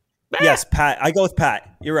 Yes, Pat. I go with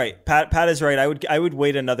Pat. You're right. Pat is right. I would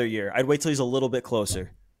wait another year. I'd wait till he's a little bit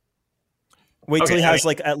closer. Wait till he has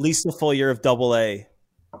like at least a full year of Double-A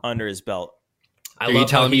under his belt. Are you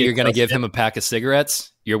telling me you're going to give him a pack of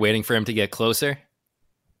cigarettes? You're waiting for him to get closer?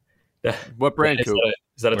 What brand, Coop?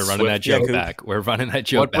 Is that We're running that joke back. We're running that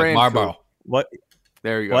joke what back. brand, Marlboro. What?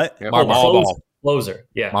 There you go. What? Yep. Marlboro. Closer.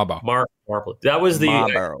 Yeah. Marlboro. That was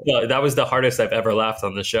Marlboro. that was the hardest I've ever laughed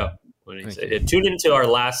on the show. Tune into our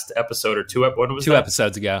last episode or two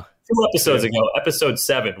episodes ago. 2 episodes ago. Episode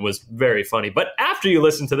 7 was very funny. But after you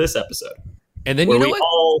listen to this episode, and then we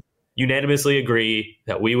all unanimously agree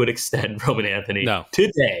that we would extend Roman Anthony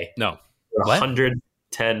today. No. For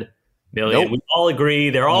 110 million. Nope. We all agree.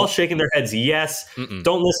 They're all shaking their heads. Yes.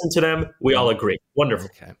 Don't listen to them. We all agree. Wonderful.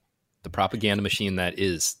 Okay. The propaganda machine that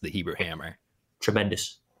is the Hebrew Hammer.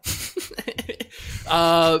 Tremendous.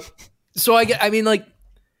 So I mean, like,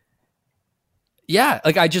 yeah,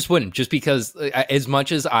 like I just wouldn't, just because as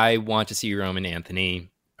much as I want to see Roman Anthony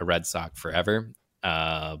a Red Sox forever,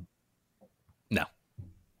 no,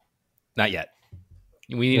 not yet.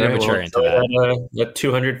 We need to mature into that. A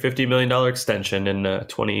 $250 million extension in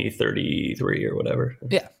 2033 or whatever.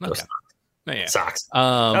 Yeah. Okay. Yeah. Sox.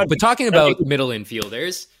 But talking about middle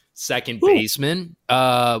infielders, second baseman,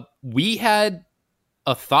 we had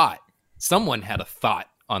a thought. Someone had a thought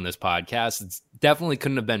on this podcast. It definitely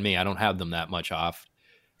couldn't have been me. I don't have them that much off.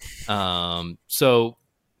 So,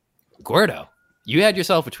 Gordo, you had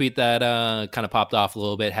yourself a tweet that kind of popped off a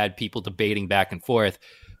little bit, had people debating back and forth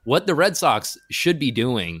what the Red Sox should be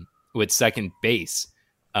doing with second base.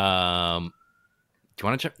 Do you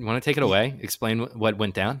want to take it away? Explain what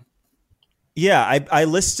went down? Yeah, I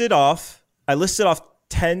listed off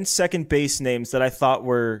 10 second base names that I thought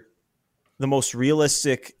were the most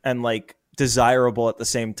realistic and like desirable at the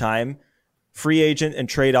same time. Free agent and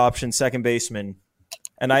trade option second baseman.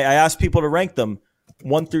 And I asked people to rank them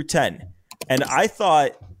 1 through 10. And I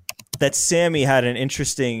thought that Sammy had an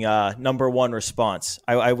interesting number one response.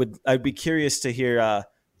 I'd be curious to hear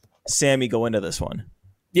Sammy go into this one.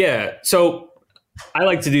 Yeah, so I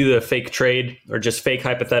like to do the fake trade or just fake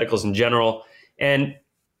hypotheticals in general. And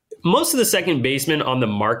most of the second basemen on the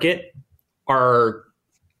market are,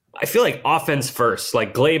 I feel like, offense first.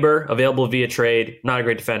 Like Glaber, available via trade, not a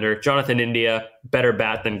great defender. Jonathan India, better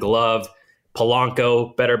bat than glove.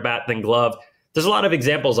 Polanco, better bat than glove. There's a lot of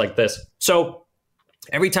examples like this. So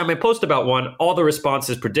every time I post about one, all the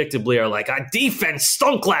responses predictably are like, our defense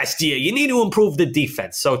stunk last year. You need to improve the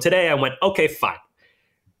defense. So today I went, okay, fine.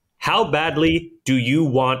 How badly do you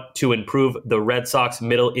want to improve the Red Sox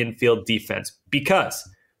middle infield defense? Because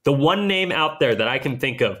the one name out there that I can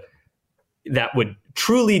think of that would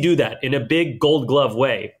truly do that in a big Gold Glove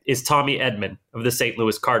way is Tommy Edman of the St.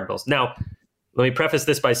 Louis Cardinals. Now, let me preface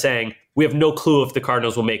this by saying we have no clue if the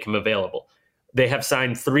Cardinals will make him available. They have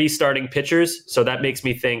signed 3 starting pitchers, so that makes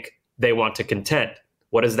me think they want to contend.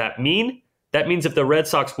 What does that mean? That means if the Red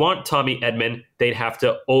Sox want Tommy Edman, they'd have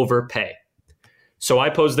to overpay. So I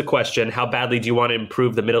pose the question, how badly do you want to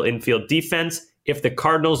improve the middle infield defense? If the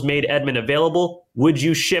Cardinals made Edman available, would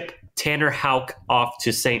you ship Tanner Houck off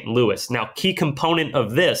to St. Louis? Now, key component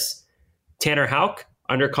of this, Tanner Houck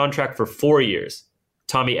under contract for 4 years.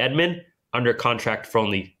 Tommy Edman under contract for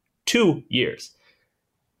only 2 years.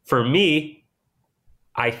 For me,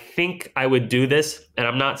 I think I would do this, and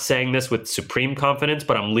I'm not saying this with supreme confidence,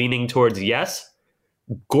 but I'm leaning towards yes.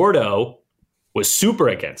 Gordo was super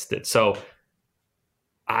against it. So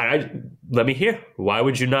let me hear. Why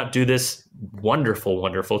would you not do this wonderful,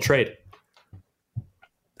 wonderful trade?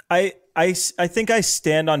 I think I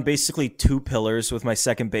stand on basically 2 pillars with my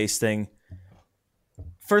second base thing.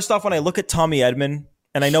 First off, when I look at Tommy Edman,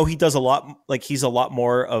 and I know he does a lot, like he's a lot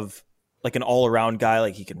more of like an all-around guy,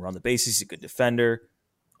 like he can run the bases, he's a good defender,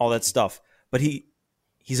 all that stuff. But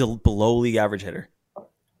he's a below league average hitter.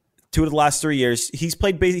 2 of the last 3 years, he's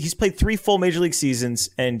played 3 full major league seasons,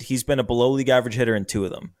 and he's been a below league average hitter in 2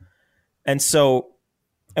 of them. And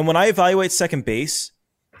when I evaluate second base,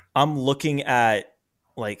 I'm looking at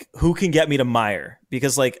like who can get me to Meyer,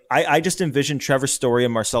 because like I just envision Trevor Story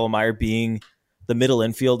and Marcelo Meyer being the middle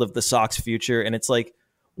infield of the Sox future, and it's like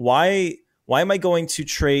why am I going to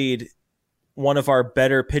trade one of our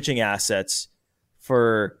better pitching assets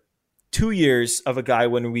for 2 years of a guy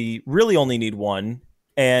when we really only need 1?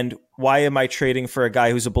 And why am I trading for a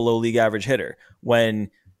guy who's a below league average hitter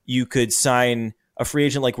when you could sign a free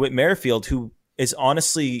agent like Whit Merrifield, who is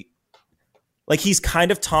honestly like, he's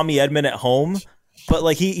kind of Tommy Edman at home, but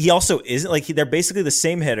like he also isn't. Like they're basically the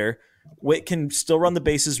same hitter. Whit can still run the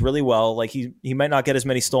bases really well. Like he might not get as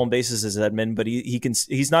many stolen bases as Edman, but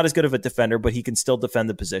he's not as good of a defender, but he can still defend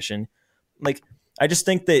the position. Like I just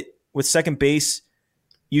think that with second base,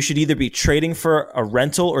 you should either be trading for a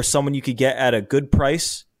rental or someone you could get at a good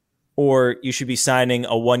price, or you should be signing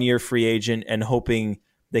a 1-year free agent and hoping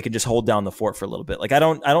they can just hold down the fort for a little bit. Like I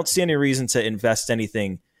don't see any reason to invest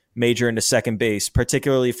anything major into second base,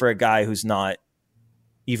 particularly for a guy who's not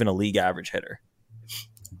even a league average hitter.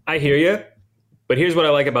 I hear you, but here's what I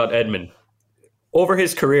like about Edman. Over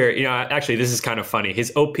his career, actually, this is kind of funny.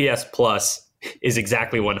 His OPS plus is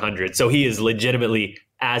exactly 100, so he is legitimately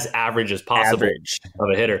as average as possible of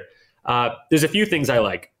a hitter. There's a few things I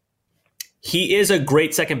like. He is a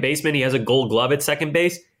great second baseman. He has a Gold Glove at second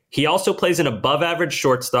base. He also plays an above-average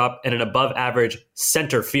shortstop and an above-average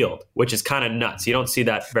center field, which is kind of nuts. You don't see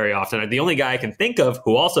that very often. The only guy I can think of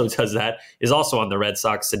who also does that is also on the Red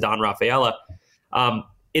Sox, Ceddanne Rafaela.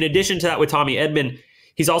 In addition to that, with Tommy Edman,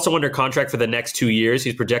 he's also under contract for the next 2 years.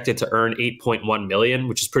 He's projected to earn $8.1 million,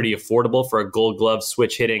 which is pretty affordable for a Gold Glove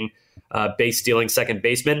switch-hitting, base-stealing second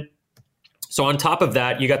baseman. So on top of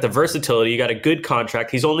that, you got the versatility. You got a good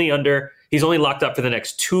contract. He's only locked up for the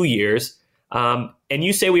next 2 years. And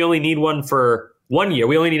you say we only need one for 1 year.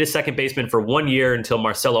 We only need a second baseman for 1 year until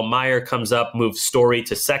Marcelo Meyer comes up, moves Story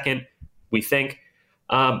to second, we think.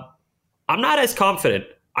 I'm not as confident.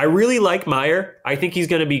 I really like Meyer. I think he's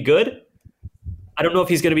going to be good. I don't know if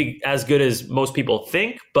he's going to be as good as most people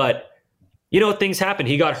think, but things happen.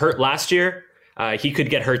 He got hurt last year. He could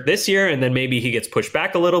get hurt this year, and then maybe he gets pushed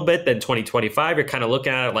back a little bit. Then 2025, you're kind of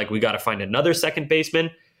looking at it like we got to find another second baseman.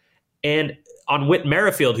 And on Whit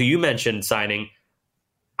Merrifield, who you mentioned signing,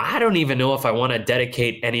 I don't even know if I want to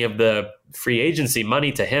dedicate any of the free agency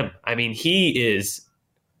money to him. I mean, he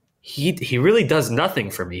really does nothing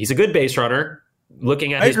for me. He's a good base runner.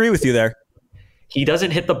 I agree with you there. He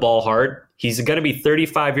doesn't hit the ball hard. He's going to be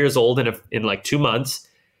 35 years old in like 2 months.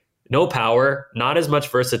 No power, not as much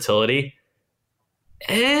versatility.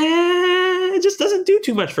 And it just doesn't do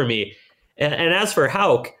too much for me. And as for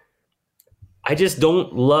Houck, I just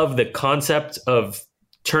don't love the concept of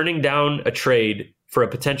turning down a trade for a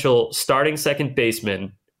potential starting second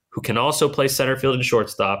baseman who can also play center field and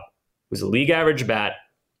shortstop, who's a league average bat,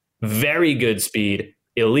 very good speed,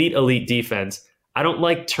 elite defense. I don't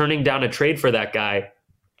like turning down a trade for that guy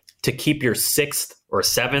to keep your 6th or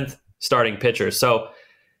 7th starting pitcher. So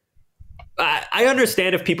I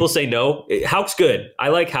understand if people say no. Houck's good. I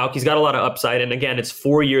like Houck. He's got a lot of upside. And again, it's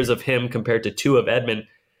 4 years of him compared to 2 of Edman.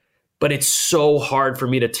 But it's so hard for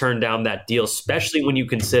me to turn down that deal, especially when you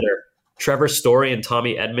consider Trevor Story and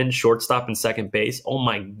Tommy Edman, shortstop and second base. Oh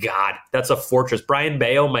my God, that's a fortress. Brian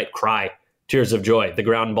Bayo might cry tears of joy, the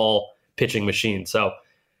ground ball pitching machine. So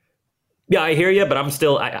yeah, I hear you, but I'm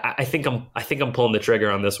still, I think I'm pulling the trigger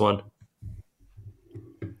on this one.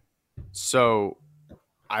 So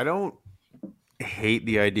I don't hate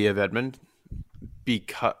the idea of Edmund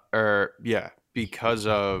because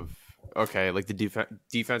of, okay, like the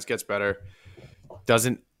defense gets better,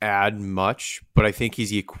 doesn't add much, but I think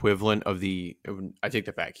he's the equivalent of I take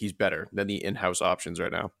that back. He's better than the in-house options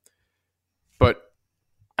right now. But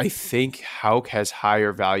I think Houck has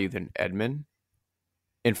higher value than Edman.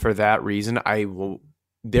 And for that reason,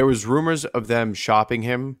 there was rumors of them shopping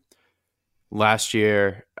him last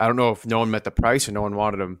year. I don't know if no one met the price or no one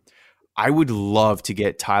wanted him. I would love to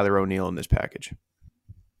get Tyler O'Neill in this package.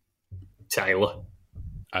 Tyler.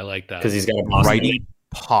 I like that. Because he's got a righty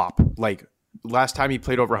pop. Like last time he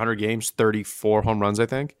played over 100 games, 34 home runs, I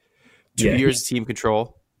think. 2 years of team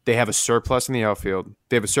control. They have a surplus in the outfield.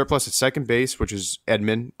 They have a surplus at second base, which is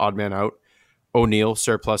Edman, odd man out. O'Neill,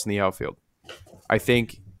 surplus in the outfield. I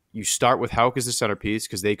think you start with Houck as the centerpiece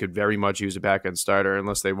because they could very much use a back-end starter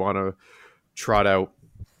unless they want to trot out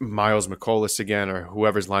Miles McCollus again or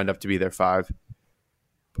whoever's lined up to be their 5.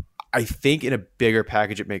 I think in a bigger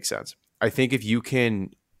package it makes sense. I think if you can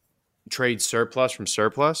trade surplus from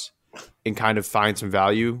surplus and kind of find some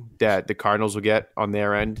value that the Cardinals will get on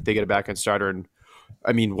their end, they get a back-end starter and,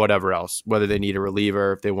 I mean, whatever else, whether they need a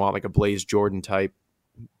reliever, if they want like a Blaze Jordan type,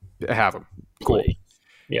 have them. Cool.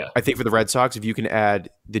 Yeah. I think for the Red Sox, if you can add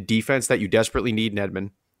the defense that you desperately need in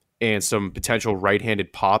Edman and some potential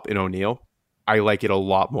right-handed pop in O'Neill, I like it a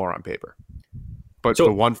lot more on paper. But the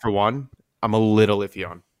 1-for-1, I'm a little iffy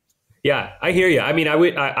on. Yeah, I hear you. I mean,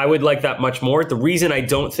 I would like that much more. The reason I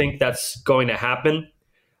don't think that's going to happen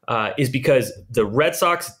is because the Red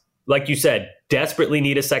Sox, like you said, desperately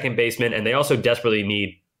need a second baseman, and they also desperately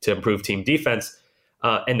need to improve team defense.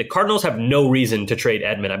 And the Cardinals have no reason to trade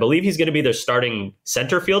Edman. I believe he's going to be their starting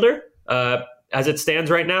center fielder as it stands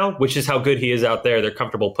right now, which is how good he is out there. They're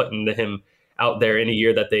comfortable putting him out there in a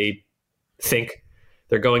year that they think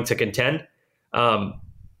they're going to contend.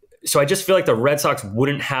 So I just feel like the Red Sox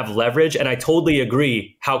wouldn't have leverage. And I totally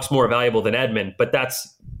agree Houck's more valuable than Edman, but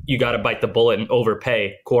you got to bite the bullet and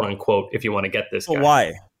overpay, quote unquote, if you want to get this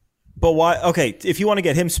guy. But why? Okay, if you want to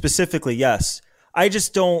get him specifically, yes. I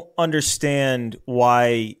just don't understand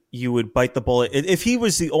why you would bite the bullet. If he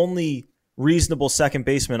was the only reasonable second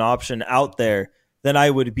baseman option out there, then I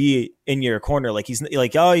would be in your corner. Like he's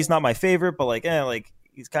not my favorite, but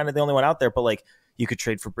he's kind of the only one out there. But like you could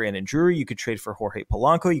trade for Brandon Drury, you could trade for Jorge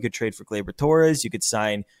Polanco, you could trade for Gleyber Torres, you could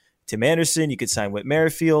sign Tim Anderson, you could sign Whit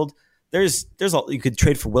Merrifield. You could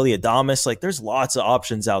trade for Willy Adames. Like there's lots of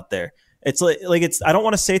options out there. It's I don't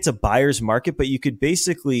want to say it's a buyer's market, but you could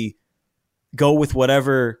basically go with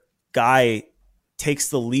whatever guy takes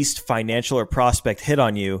the least financial or prospect hit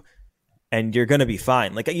on you, and you're going to be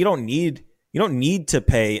fine. Like you don't need to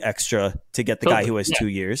pay extra to get the guy who has 2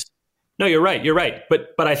 years. No, you're right. But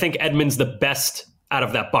I think Edman's the best out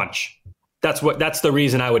of that bunch. That's the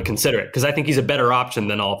reason I would consider it, because I think he's a better option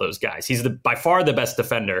than all those guys. He's by far the best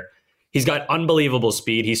defender. He's got unbelievable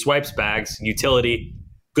speed. He swipes bags, utility,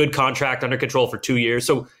 good contract under control for 2 years.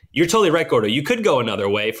 So you're totally right, Gordo. You could go another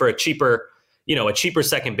way for a cheaper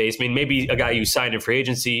second baseman, maybe a guy you sign in free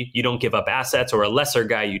agency, you don't give up assets, or a lesser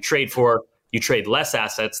guy you trade for, you trade less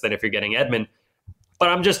assets than if you're getting Edman. But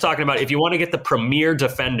I'm just talking about if you want to get the premier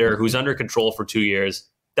defender who's under control for 2 years,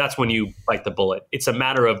 that's when you bite the bullet. It's a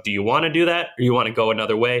matter of, do you want to do that or you want to go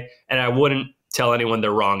another way? And I wouldn't tell anyone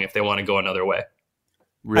they're wrong if they want to go another way.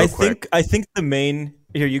 I think the main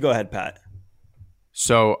here. You go ahead, Pat.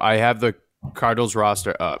 So I have the Cardinals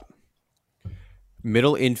roster up.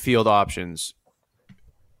 Middle infield options: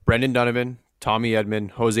 Brendan Donovan, Tommy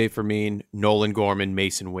Edman, Jose Fermin, Nolan Gorman,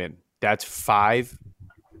 Mason Wynn. That's 5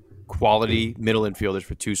 quality middle infielders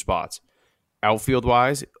for 2 spots. Outfield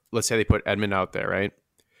wise, let's say they put Edman out there, right?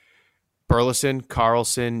 Burleson,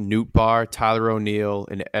 Carlson, Nootbaar, Tyler O'Neill,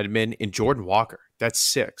 and Edman, and Jordan Walker. That's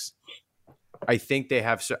 6. I think,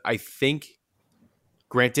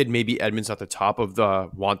 granted, maybe Edman's at the top of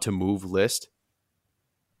the want to move list,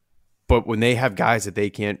 but when they have guys that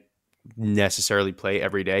they can't necessarily play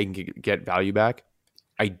every day and get value back,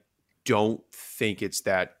 I don't think it's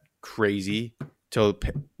that crazy to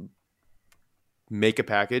make a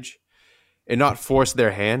package and not force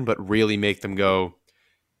their hand, but really make them go,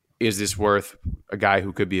 is this worth a guy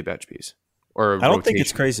who could be a bench piece? Or I don't think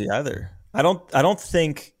it's crazy either. I don't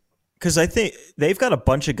think, because I think they've got a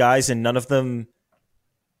bunch of guys and none of them,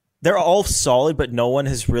 they're all solid, but no one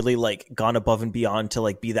has really gone above and beyond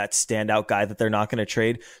to be that standout guy that they're not going to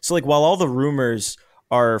trade. So while all the rumors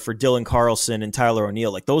are for Dylan Carlson and Tyler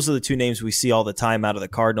O'Neill, those are the 2 names we see all the time out of the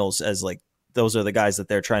Cardinals as those are the guys that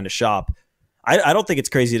they're trying to shop. I don't think it's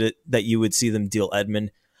crazy that you would see them deal Edman.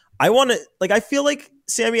 I feel like,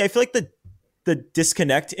 Sammy, the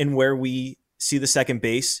disconnect in where we see the second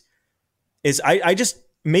base is I just,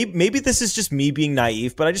 maybe this is just me being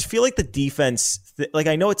naive, but I just feel like the defense,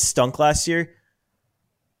 I know it stunk last year.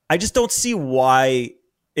 I just don't see why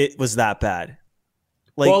it was that bad.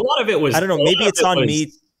 Well, a lot of it was, I don't know, maybe it's on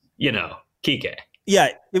me. Kike. Yeah,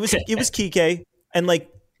 it was Kike. And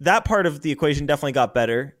that part of the equation definitely got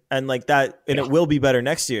better. And it will be better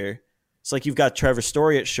next year. It's you've got Trevor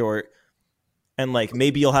Story at short. And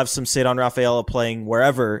maybe you'll have some Cedon Rafaela playing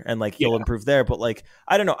wherever and he'll improve there. But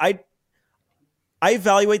I don't know. I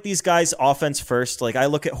evaluate these guys offense first. I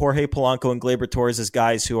look at Jorge Polanco and Gleyber Torres as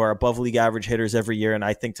guys who are above league average hitters every year. And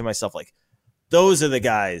I think to myself, those are the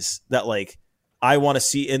guys that I want to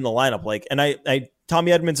see in the lineup. And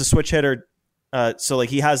Tommy Edman's a switch hitter. So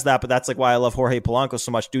he has that, but that's why I love Jorge Polanco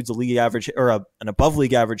so much. Dude's a league average or an above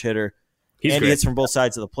league average hitter. He hits from both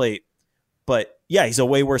sides of the plate. But yeah, he's a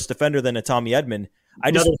way worse defender than a Tommy Edman.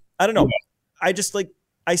 I don't know. I just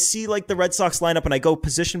I see the Red Sox lineup and I go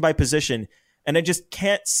position by position and I just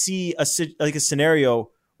can't see a scenario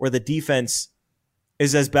where the defense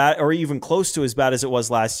is as bad or even close to as bad as it was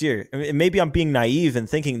last year. I mean, maybe I'm being naive and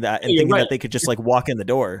thinking that that they could just walk in the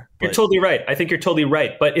door. You're totally right. I think you're totally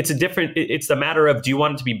right. But it's the matter of, do you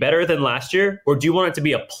want it to be better than last year or do you want it to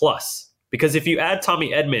be a plus? Because if you add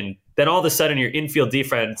Tommy Edman, then all of a sudden your infield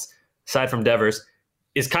defense, aside from Devers,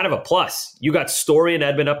 is kind of a plus. You got Story and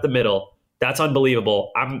Edman up the middle. That's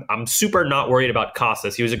unbelievable. I'm super not worried about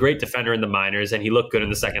Casas. He was a great defender in the minors and he looked good in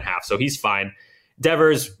the second half, so he's fine.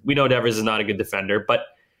 Devers, we know Devers is not a good defender, but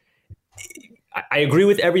I agree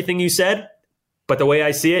with everything you said. But the way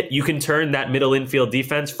I see it, you can turn that middle infield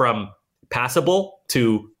defense from passable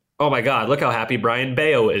to, oh my God, look how happy Brian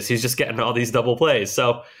Bayo is. He's just getting all these double plays.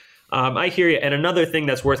 So I hear you. And another thing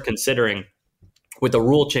that's worth considering with the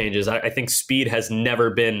rule changes, I think speed has never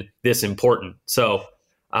been this important. So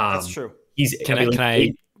that's true. Can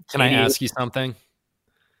I ask you something?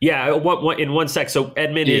 Yeah, in one sec. So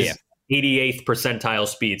Edman is 88th percentile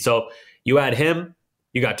speed. So you add him,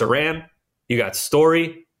 you got Duran, you got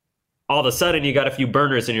Story. all of a sudden you got a few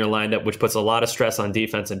burners in your lineup, which puts a lot of stress on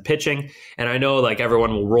defense and pitching. And I know like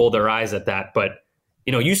everyone will roll their eyes at that, but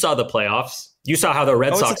you saw the playoffs. You saw how the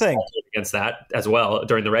Red Sox played against that as well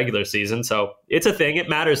during the regular season. So it's a thing. It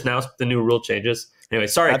matters now. The new rule changes. Anyway,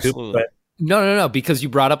 sorry, Coop, but No, because you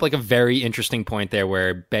brought up like a very interesting point there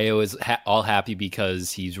where Bayo is all happy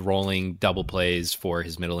because he's rolling double plays for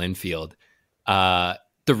his middle infield.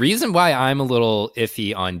 The reason why I'm a little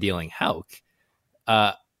iffy on dealing Houck,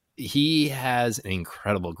 he has an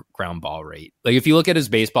incredible ground ball rate. Like if you look at his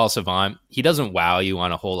baseball savant, he doesn't wow you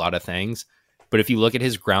on a whole lot of things. But if you look at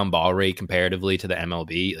his ground ball rate comparatively to the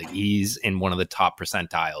MLB, like he's in one of the top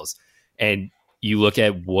percentiles. And you look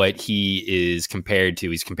at what he is compared to.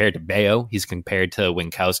 He's compared to Bayo. He's compared to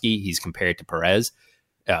Winkowski. He's compared to Perez.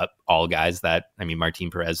 All guys that, Martin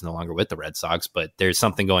Perez is no longer with the Red Sox, but there's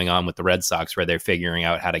something going on with the Red Sox where they're figuring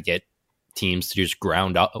out how to get teams to just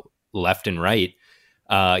ground up left and right.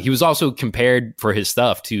 He was also compared for his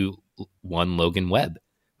stuff to one Logan Webb,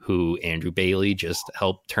 who Andrew Bailey just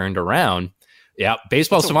helped turned around. Yeah,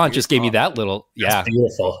 Baseball Savant just gave me that little. That's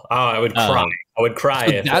beautiful. Oh, I would cry. I would cry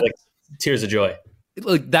if tears of joy.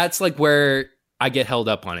 Look, that's like where I get held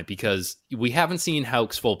up on it because we haven't seen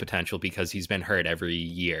Houck's full potential because he's been hurt every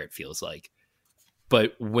year, it feels like.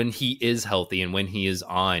 But when he is healthy and when he is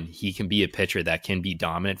on, he can be a pitcher that can be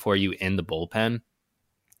dominant for you in the bullpen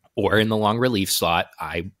or in the long relief slot.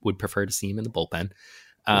 I would prefer to see him in the bullpen.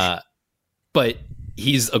 But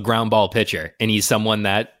he's a ground ball pitcher and he's someone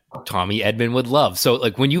that Tommy Edman would love. So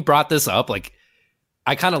like when you brought this up, like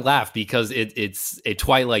I kind of laugh because it's a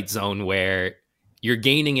twilight zone where you're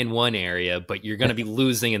gaining in one area, but you're going to be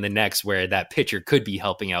losing in the next where that pitcher could be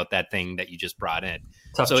helping out that thing that you just brought in.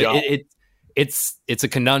 Tough so job. It's a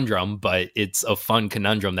conundrum, but it's a fun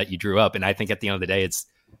conundrum that you drew up. And I think at the end of the day,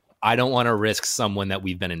 I don't want to risk someone that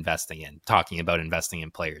we've been investing in, talking about investing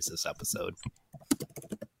in players this episode.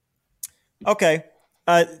 Okay.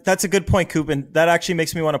 That's a good point, Coop, and that actually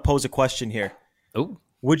makes me want to pose a question here. Oh,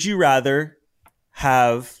 would you rather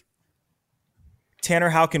have Tanner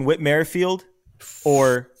Houck and Whit Merrifield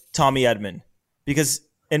or Tommy Edman? Because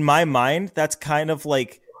in my mind, that's kind of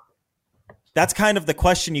the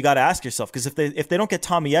question you got to ask yourself. Because if they don't get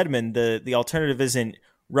Tommy Edman, the alternative isn't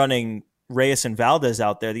running Reyes and Valdez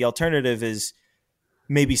out there. The alternative is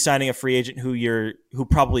maybe signing a free agent who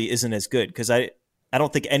probably isn't as good. Because I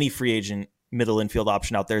don't think any free agent middle infield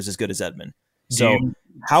option out there is as good as Edman. So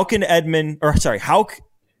Houck and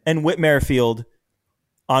Whit Merrifield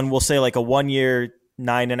on, we'll say like a 1 year,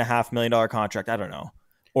 $9.5 million contract. I don't know.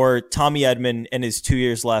 Or Tommy Edman and his 2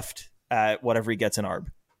 years left at whatever he gets in ARB.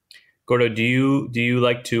 Gordo, do you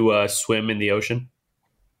like to swim in the ocean?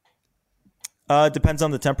 Depends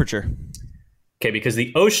on the temperature. Okay, because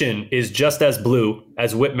the ocean is just as blue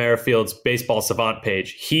as Whit Merrifield's Baseball Savant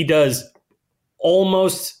page. He does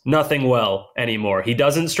almost nothing well anymore. He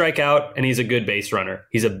doesn't strike out, and he's a good base runner.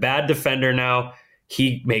 He's a bad defender now.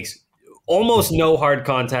 He makes almost no hard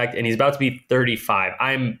contact, and he's about to be 35.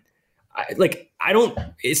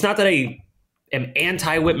 It's not that I am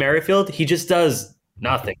anti-Whit Merrifield. He just does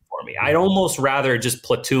nothing for me. I'd almost rather just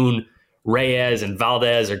platoon Reyes and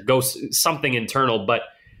Valdez or go something internal. But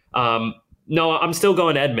no, I'm still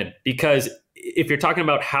going Edman, because if you're talking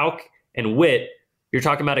about Houck and Whit, you're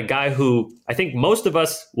talking about a guy who I think most of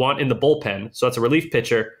us want in the bullpen. So that's a relief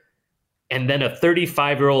pitcher. And then a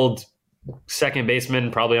 35-year-old second baseman,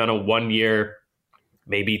 probably on a 1 year,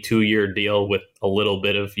 maybe 2 year deal with a little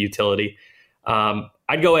bit of utility.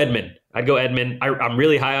 I'd go Edman. I'm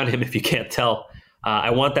really high on him if you can't tell.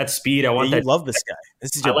 I want that speed. I want that. You love this guy.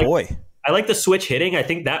 This is your boy. I like the switch hitting. I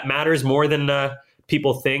think that matters more than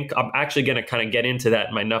people think. I'm actually going to kind of get into that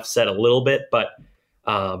in my Nuff set a little bit, but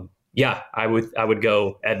yeah, I would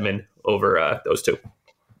go Edman over those two.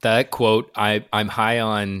 That quote, I'm high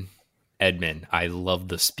on Edman. I love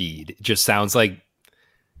the speed. It just sounds like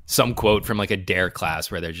some quote from like a Dare class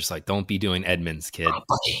where they're just like, don't be doing Edmonds, kid.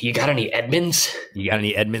 Oh, you got any Edmonds? You got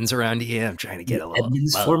any Edmonds around here? I'm trying to get a little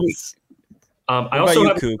Edmonds for me. I also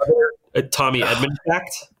have a Tommy Edman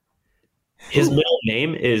fact. His middle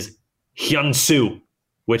name is Hyun-soo,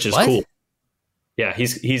 which is cool. Yeah,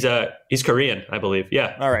 he's Korean, I believe.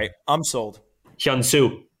 Yeah. All right, I'm sold.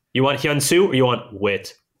 Hyun-soo. You want Hyun-soo or you want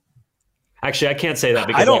Whit? Actually, I can't say that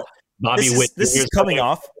because Bobby Whit. This is coming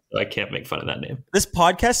off. I can't make fun of that name. This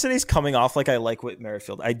podcast today is coming off like I like Whit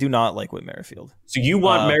Merrifield. I do not like Whit Merrifield. So you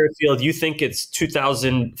want Merrifield? You think it's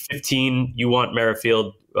 2015? You want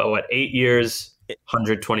Merrifield? 8 years,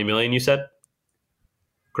 120 million? You said.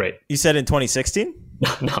 Great. You said in 2016?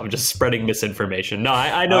 No, I'm just spreading misinformation. No,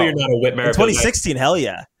 I know you're not a Whit Merrifield. In 2016, hell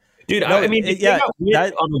yeah. Dude, no, I mean,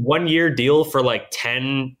 on a 1 year deal for like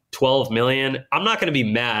 10 $12 million. I'm not going to be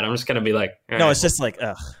mad. I'm just going to be like, no, it's just like,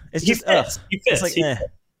 ugh. It's just, ugh. He fits. It's like,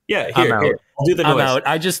 Yeah, here, I'll do the noise. I'm out.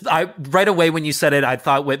 I right away when you said it, I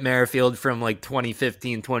thought Whit Merrifield from like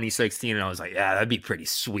 2015, 2016, and I was like, yeah, that'd be pretty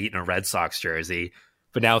sweet in a Red Sox jersey.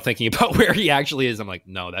 But now thinking about where he actually is, I'm like,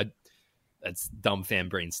 no, that's dumb fan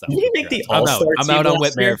brain stuff. Did he make the All-Star team? I'm out on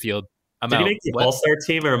Whit Merrifield. Did he make the All-Star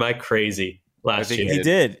team, or am I crazy last year? He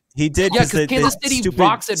did. He did. Yeah, because Kansas City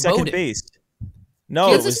rocks at second voting. base. No,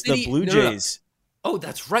 Kansas it was City, the Blue Jays. No. Oh,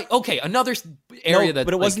 that's right. Okay, another area that.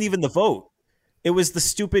 But it wasn't even the vote. It was the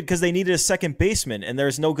stupid because they needed a second baseman, and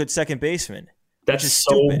there's no good second baseman. That's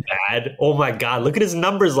so stupid. Bad. Oh my God! Look at his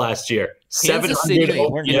numbers last year. Kansas City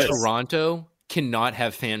and Toronto cannot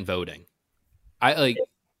have fan voting.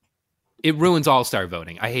 It ruins All-Star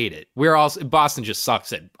voting. I hate it. Boston just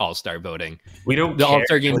sucks at All-Star voting. We don't. The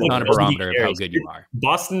All-Star game is not a barometer of how good you are.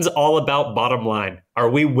 Boston's all about bottom line. Are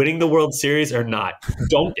we winning the World Series or not?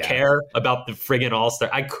 Don't care about the friggin' All-Star.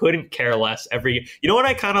 I couldn't care less every. You know what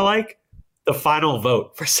I kind of like? The final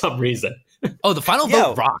vote for some reason. Oh, the final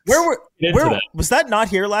vote rocks. Where was that not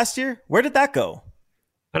here last year? Where did that go?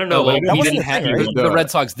 I don't know. That wasn't the Red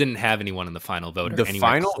Sox didn't have anyone in the final vote. The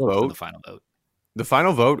final vote. The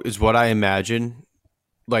final vote is what I imagine,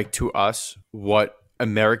 like to us, what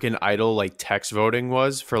American Idol like text voting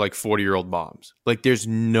was for like 40-year-old moms. Like, there's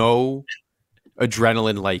no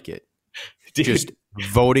adrenaline like it. Dude. Just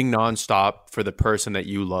voting nonstop for the person that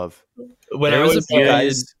you love. When I was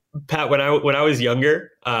Pat, when I was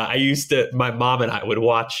younger, my mom and I would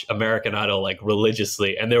watch American Idol like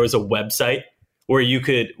religiously, and there was a website where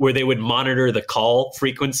they would monitor the call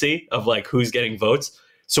frequency of like who's getting votes.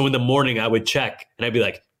 So in the morning I would check and I'd be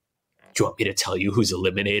like, do you want me to tell you who's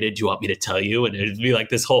eliminated? Do you want me to tell you? And it'd be like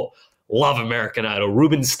this whole love American Idol.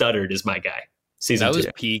 Ruben Studdard is my guy. Season 2. That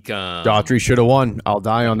was peak. Daughtry should have won. I'll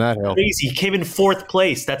die on that hill. Crazy. He came in 4th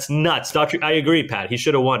place. That's nuts. Daughtry, I agree, Pat. He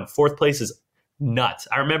should have won. 4th place is nuts.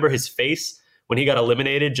 I remember his face when he got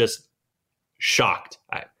eliminated, just shocked.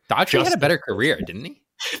 Daughtry had a better career, didn't he?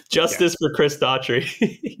 Justice for Chris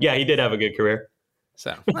Daughtry. Yeah, he did have a good career.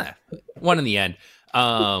 So, one in the end.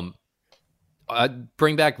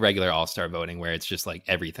 Bring back regular All-Star voting where it's just like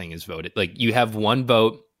everything is voted. Like you have one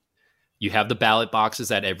vote, you have the ballot boxes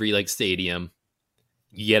at every like stadium.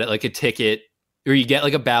 You get it like a ticket, or you get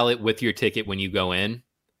like a ballot with your ticket when you go in,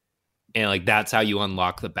 and like that's how you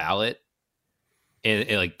unlock the ballot. And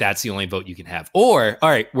like that's the only vote you can have. Or, all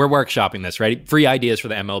right, we're workshopping this, right? Free ideas for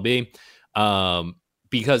the MLB.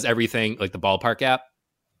 Because everything, like the ballpark app,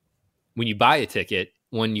 when you buy a ticket,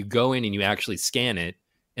 when you go in and you actually scan it,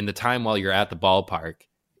 and the time while you're at the ballpark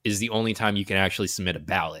is the only time you can actually submit a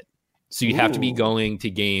ballot. So you have to be going to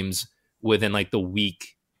games within like the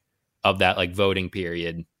week of that like voting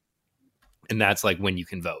period. And that's like when you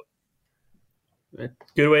can vote.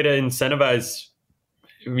 Good way to incentivize.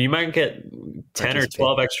 You might get 10 or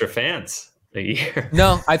 12 extra fans a year.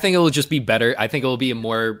 No, I think it will just be better. I think it will be a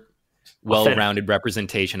more well-rounded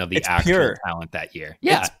representation of the actual talent that year.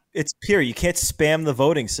 Yeah. It's pure. You can't spam the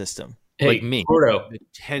voting system. Hey, like me. Gordo,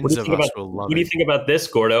 tens of us will love it. What do you think about this,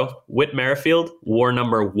 Gordo? Whit Merrifield wore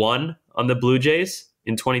number 1 on the Blue Jays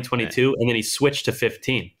in 2022, and then he switched to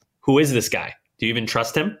 15. Who is this guy? Do you even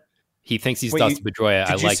trust him? He thinks he's Dustin Pedroia.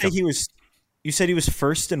 I like him. You said he was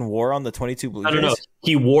first in WAR on the 22 Blue Jays? No.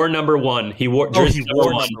 He wore number 1. He wore jersey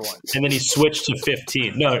number 1, and then he switched to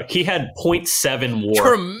 15. No, he had 0.7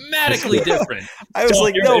 WAR. Dramatically different. I was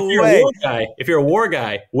like, no way. If you're a WAR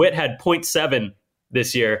guy, Whit had 0.7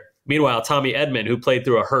 this year. Meanwhile, Tommy Edman, who played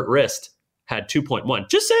through a hurt wrist, had 2.1.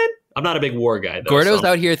 Just saying. I'm not a big WAR guy, though. Gordo's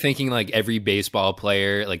out here thinking like every baseball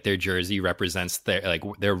player, like their jersey represents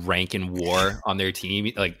their rank in WAR on their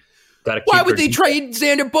team. Like, why would they trade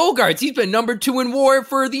Xander Bogaerts? He's been number 2 in WAR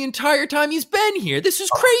for the entire time he's been here. This is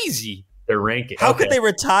crazy. Their ranking. How could they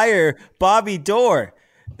retire Bobby Dorr?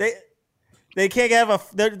 They can't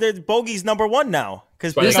have their bogey's number 1 now.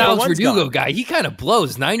 Because this Alex Verdugo guy, he kind of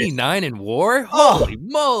blows. 99 in WAR? Holy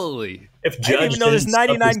moly. I didn't even know there's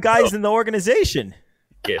 99 guys in the organization.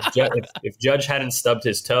 If Judge hadn't stubbed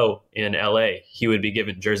his toe in LA, he would be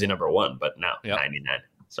given jersey number 1, but now 99.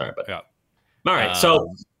 Sorry about that. All right,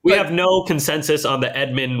 so we have no consensus on the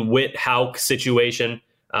Edman Whit Houck situation.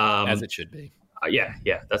 As it should be. Yeah,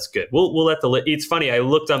 that's good. We'll let it's funny. I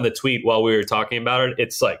looked on the tweet while we were talking about it.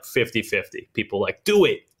 It's like 50-50. People like, do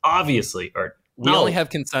it, obviously. Or we only have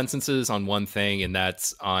consensuses on one thing, and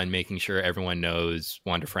that's on making sure everyone knows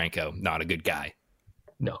Wander Franco, not a good guy.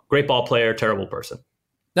 No, great ball player, terrible person.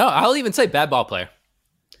 No, I'll even say bad ball player.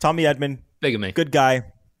 Tommy Edman. Big of me. Good guy,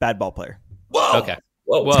 bad ball player. Whoa. Okay.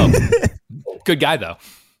 Whoa. Good guy, though.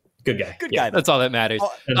 Good guy. Good guy. That's all that matters.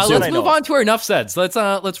 Let's move on to our enough said. So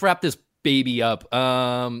let's wrap this baby up.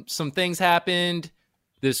 Some things happened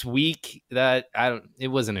this week that it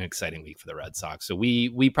wasn't an exciting week for the Red Sox. So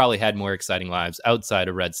we probably had more exciting lives outside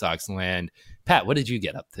of Red Sox land. Pat, what did you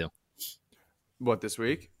get up to? What, this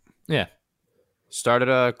week? Yeah. Started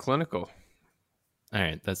a clinical. All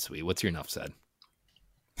right, that's sweet. What's your enough said?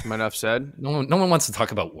 My enough said? No one wants to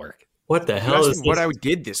talk about work. What the hell is what I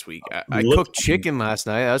did this week? I cooked chicken last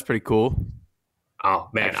night. That was pretty cool. Oh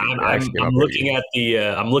man, I'm looking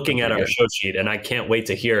at our show sheet, and I can't wait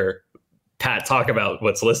to hear Pat talk about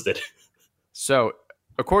what's listed. So,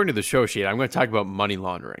 according to the show sheet, I'm going to talk about money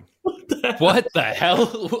laundering. What the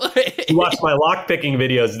hell? You watched my lock picking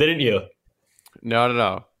videos, didn't you?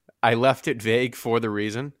 No. I left it vague for the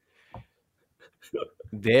reason.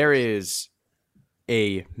 There is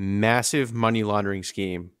a massive money laundering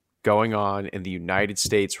scheme going on in the United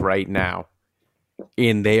States right now,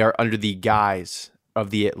 and they are under the guise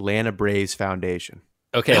of the Atlanta Braves Foundation.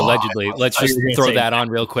 Okay, allegedly. Let's just throw that on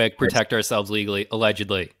real quick. Protect ourselves legally.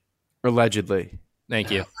 Allegedly.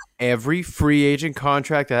 Thank you. Every free agent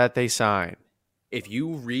contract that they sign, if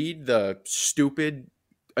you read the stupid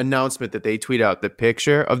announcement that they tweet out, the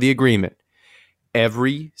picture of the agreement,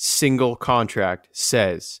 every single contract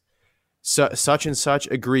says such and such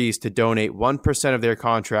agrees to donate 1% of their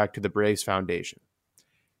contract to the Braves Foundation.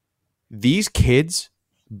 These kids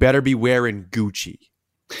better be wearing Gucci.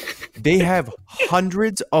 They have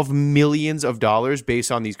hundreds of millions of dollars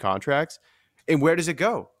based on these contracts. And where does it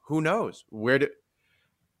go? Who knows?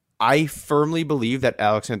 I firmly believe that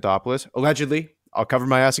Alex Anthopoulos, allegedly, I'll cover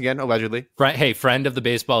my ass again, allegedly. Hey, friend of the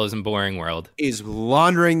baseball isn't boring world. Is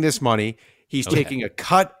laundering this money. He's taking a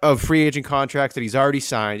cut of free agent contracts that he's already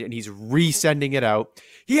signed, and he's resending it out.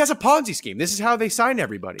 He has a Ponzi scheme. This is how they sign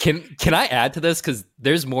everybody. Can I add to this? Because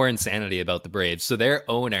there's more insanity about the Braves. So their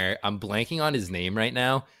owner, I'm blanking on his name right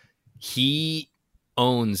now. He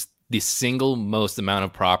owns the single most amount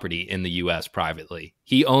of property in the U.S. privately.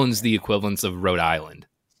 He owns the equivalents of Rhode Island.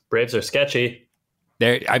 Braves are sketchy.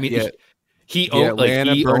 He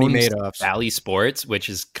owns Valley Sports, which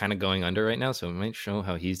is kind of going under right now, so it might show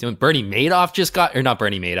how he's doing. Warren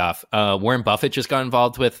Buffett just got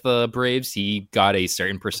involved with the Braves. He got a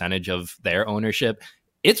certain percentage of their ownership.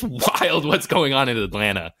 It's wild what's going on in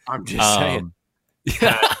Atlanta. I'm just saying.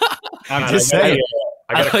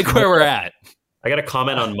 I like where we're at. I got a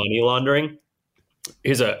comment on money laundering.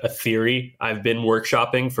 Here's a theory I've been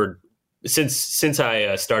workshopping since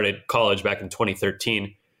I started college back in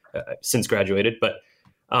 2013. Since graduated, but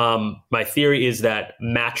my theory is that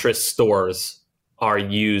mattress stores are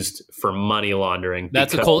used for money laundering.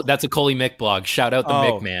 That's a Coley Mick blog. Shout out the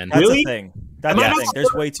Mick man. That's a thing. That's a thing.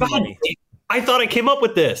 There's way too many. I thought I came up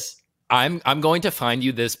with this. I'm going to find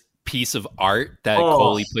you this piece of art that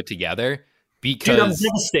Coley put together because dude, I'm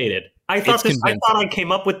devastated. I thought I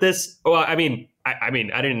came up with this. Well, I mean, I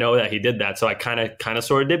didn't know that he did that, so I kind of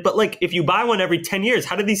sort of did. But like, if you buy one every 10 years,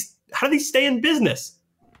 how do these stay in business?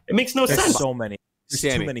 It makes no sense. So many.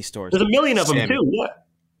 There's too many stores. There's a million of them too. Yeah.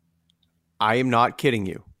 I am not kidding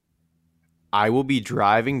you. I will be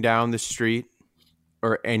driving down the street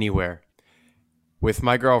or anywhere with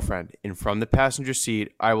my girlfriend, and from the passenger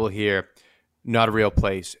seat, I will hear "Not a real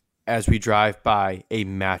place" as we drive by a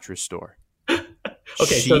mattress store.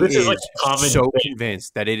 Okay, so this is like common. So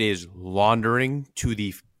convinced that it is laundering to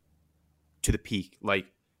the peak, like.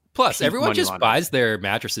 Plus, everyone just buys their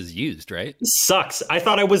mattresses used, right? This sucks. I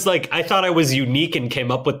thought I was unique and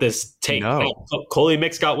came up with this take. No. Coley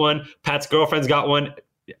Mick's got one. Pat's girlfriend's got one.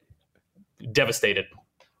 Devastated.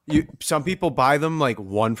 Some people buy them like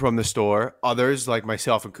one from the store. Others, like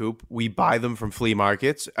myself and Coop, we buy them from flea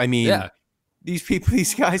markets. I mean,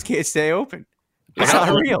 these guys can't stay open. It's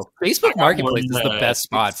not real. Facebook Marketplace is the best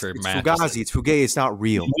spot for mattresses. It's Fugazi. It's not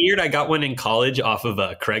real. Weird. I got one in college off of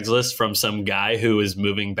Craigslist from some guy who was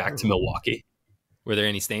moving back to Milwaukee. Were there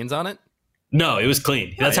any stains on it? No, it was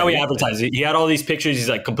clean. That's how he advertised it. He had all these pictures. He's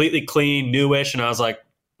like completely clean, newish. And I was like,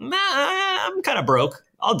 nah, I'm kind of broke.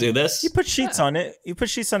 I'll do this. You put sheets on it.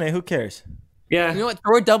 Who cares? Yeah. You know what?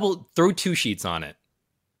 Throw 2 sheets on it.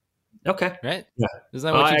 Okay. Right? Yeah. Is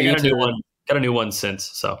that what you do? Got a new one since,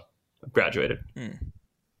 so I've graduated.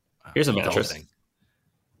 Here's a mattress.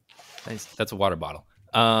 Nice. That's a water bottle.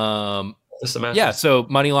 Just a mattress. Yeah. So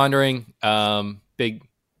money laundering. Big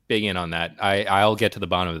in on that. I'll get to the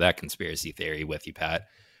bottom of that conspiracy theory with you, Pat.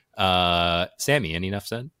 Sammy, any enough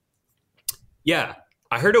said? Yeah,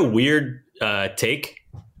 I heard a weird take.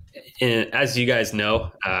 As you guys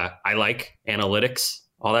know, I like analytics,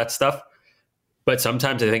 all that stuff, but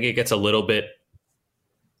sometimes I think it gets a little bit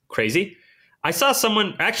crazy. I saw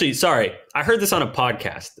someone, actually, sorry, I heard this on a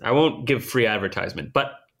podcast. I won't give free advertisement,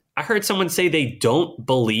 but I heard someone say they don't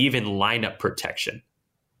believe in lineup protection.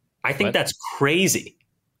 I think that's crazy.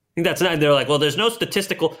 I think that's not, they're like, well, there's no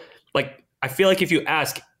statistical, like, I feel like if you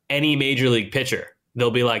ask any major league pitcher,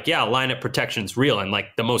 they'll be like, yeah, lineup protection's real. And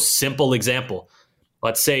like the most simple example,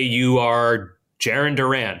 let's say you are Jarren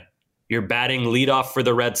Duran, you're batting leadoff for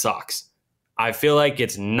the Red Sox. I feel like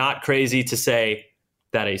it's not crazy to say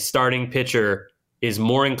that a starting pitcher is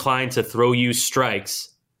more inclined to throw you strikes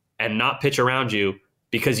and not pitch around you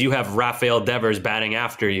because you have Rafael Devers batting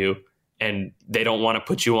after you and they don't want to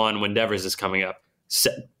put you on when Devers is coming up.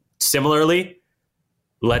 Similarly,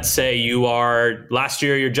 let's say last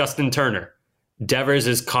year you're Justin Turner. Devers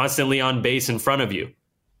is constantly on base in front of you.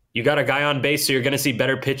 You got a guy on base, so you're going to see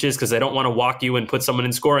better pitches because they don't want to walk you and put someone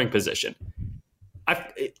in scoring position.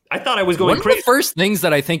 I thought I was going crazy. One of the first things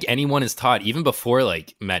that I think anyone is taught, even before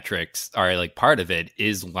like metrics are like part of it,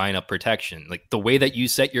 is lineup protection. Like the way that you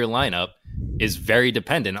set your lineup is very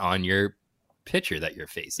dependent on your pitcher that you're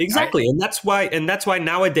facing. Exactly, and that's why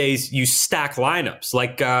nowadays you stack lineups.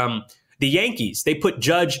 Like the Yankees, they put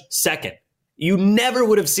Judge second. You never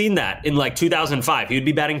would have seen that in like 2005. He would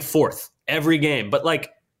be batting fourth every game, but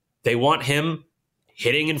like they want him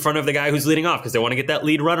hitting in front of the guy who's leading off because they want to get that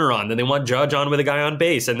lead runner on. Then they want Judge on with a guy on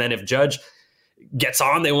base. And then if Judge gets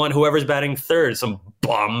on, they want whoever's batting third, some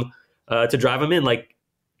bum, to drive him in. Like,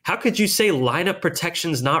 how could you say lineup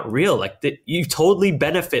protection's not real? Like, you totally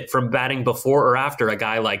benefit from batting before or after a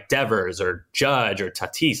guy like Devers or Judge or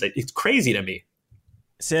Tatis. It's crazy to me.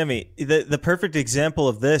 Sammy, the perfect example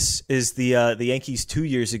of this is the Yankees 2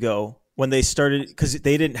 years ago when they started, because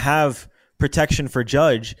they didn't have protection for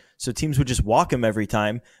Judge, so teams would just walk him every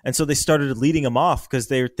time. And so they started leading him off because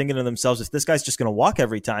they were thinking to themselves, if this guy's just going to walk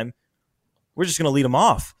every time, we're just going to lead him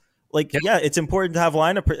off. Like, yeah, it's important to have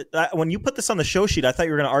lineup. When you put this on the show sheet, I thought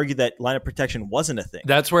you were going to argue that lineup protection wasn't a thing.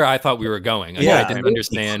 That's where I thought we were going. I didn't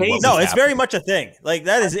understand. It's very much a thing. Like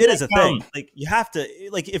it is a thing. Like you have to,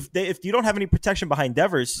 like if you don't have any protection behind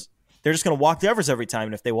Devers, they're just going to walk Devers every time.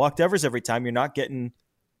 And if they walk Devers every time, you're not getting.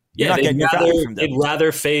 They'd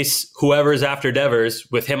rather face whoever's after Devers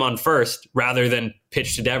with him on first rather than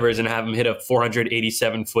pitch to Devers and have him hit a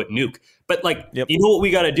 487-foot nuke. But you know what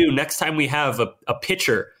we got to do next time we have a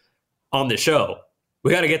pitcher on the show?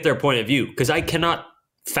 We got to get their point of view, because I cannot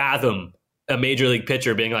fathom a major league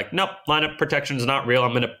pitcher being like, nope, lineup protection is not real.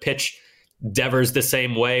 I'm going to pitch Devers the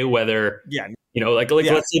same way, whether,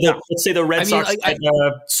 let's say the Red Sox had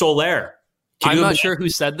Soler. I'm not sure who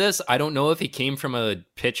said this. I don't know if he came from a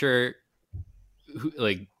pitcher who,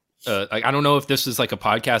 I don't know if this is like a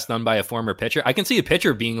podcast done by a former pitcher. I can see a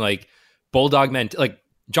pitcher being like Bulldog like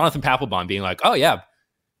Jonathan Papelbon being like, oh yeah,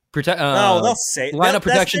 they'll say lineup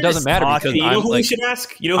protection doesn't matter because you know who we should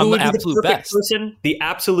ask? You know who would be the perfect person? The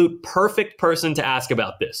absolute perfect person to ask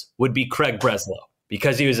about this would be Craig Breslow,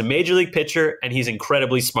 because he was a major league pitcher and he's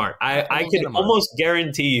incredibly smart. I could almost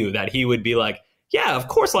guarantee you that he would be like, yeah, of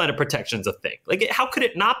course lineup protection's a thing. Like, how could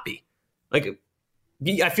it not be? Like,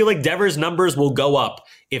 I feel like Devers' numbers will go up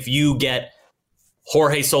if you get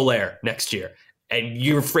Jorge Soler next year. And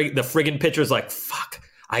the friggin' pitcher's like, fuck,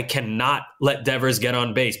 I cannot let Devers get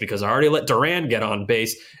on base because I already let Duran get on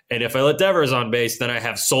base. And if I let Devers on base, then I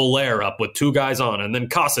have Soler up with two guys on. And then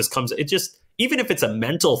Casas comes. It just, even if it's a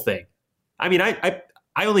mental thing. I mean, I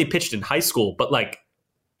only pitched in high school, but like,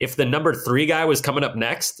 if the number 3 guy was coming up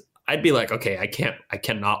next, I'd be like, okay, I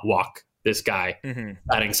cannot walk this guy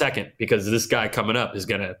batting second because this guy coming up is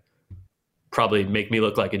going to probably make me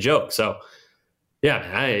look like a joke. So yeah,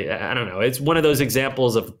 I don't know. It's one of those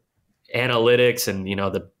examples of analytics and,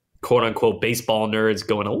 the quote unquote baseball nerds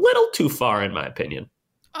going a little too far, in my opinion.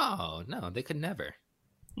 Oh no, they could never.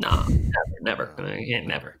 No, never.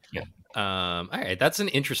 Never. Yeah. All right. That's an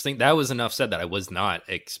interesting, that was enough said that I was not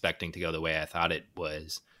expecting to go the way I thought it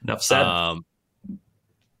was. Enough said.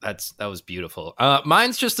 That was beautiful.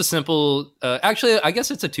 Mine's just a simple, actually, I guess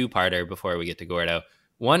it's a 2-parter before we get to Gordo.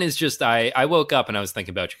 One is just, I woke up and I was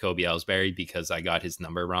thinking about Jacoby Ellsbury because I got his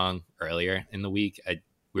number wrong earlier in the week.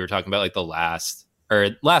 We were talking about like the last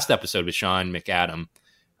episode with Sean McAdam.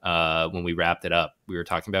 When we wrapped it up, we were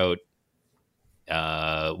talking about,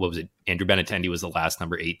 what was it? Andrew Benintendi was the last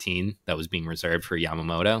number 18 that was being reserved for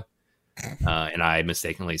Yamamoto. And I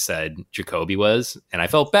mistakenly said Jacoby was, and I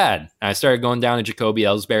felt bad. And I started going down a Jacoby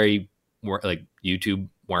Ellsbury like YouTube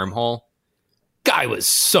wormhole. Guy was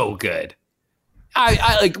so good.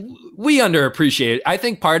 We underappreciate it. I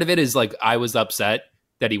think part of it is like I was upset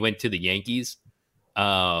that he went to the Yankees.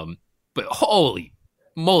 But holy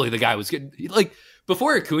moly, the guy was good. Like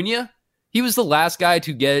before Acuna, He was the last guy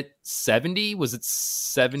to get 70. Was it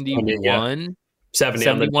 71?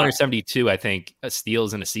 71 or 72, I think,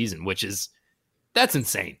 steals in a season, that's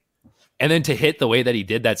insane. And then to hit the way that he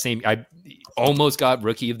did I almost got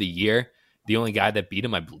Rookie of the Year. The only guy that beat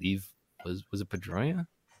him, I believe, was it Pedroia?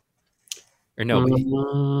 Or no,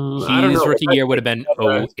 his rookie year would have been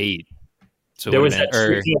 08. So there was that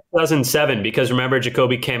 2007, because remember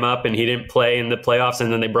Jacoby came up and he didn't play in the playoffs,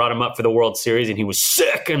 and then they brought him up for the World Series and he was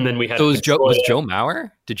sick, and then we had. So was Joe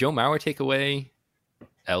Mauer? Did Joe Mauer take away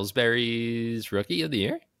Ellsbury's Rookie of the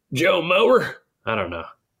Year? Joe Mauer? I don't know.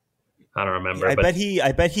 I don't remember. I bet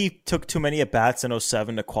he took too many at bats in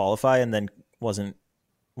 07 to qualify, and then wasn't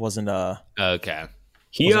okay.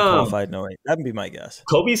 He qualified. No, right. That'd be my guess.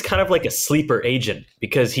 Kobe's kind of like a sleeper agent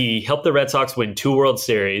because he helped the Red Sox win 2 World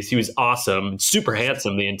Series. He was awesome, super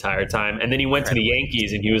handsome the entire time, and then he went to the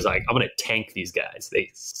Yankees and he was like, "I'm going to tank these guys.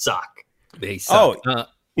 They suck. They suck."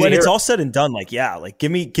 When it's all said and done,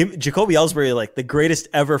 give me Jacoby Ellsbury, the greatest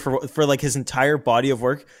ever for like his entire body of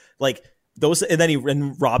work, those, and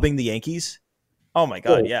then robbing the Yankees. Oh my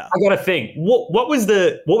God, yeah. I gotta think. What was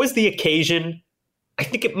the occasion? I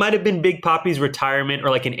think it might have been Big Papi's retirement or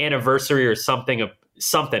like an anniversary or something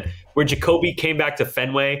where Jacoby came back to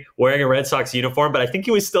Fenway wearing a Red Sox uniform, but I think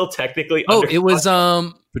he was still technically. Pedroia. It was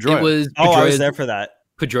Pedroia. I was there for that.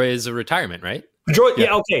 Pedroia's retirement, right?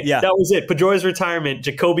 That was it. Pedroia's retirement.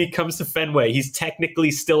 Jacoby comes to Fenway. He's technically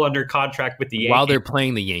still under contract with the Yankees while they're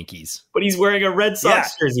playing the Yankees, but he's wearing a Red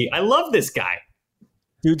Sox jersey. I love this guy.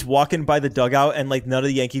 Dude's walking by the dugout, and none of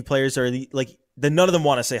the Yankee players are none of them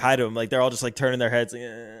want to say hi to him. They're all just turning their heads.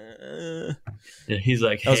 And he's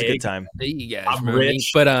like, "Hey, that was a good time. Hey, you guys, I'm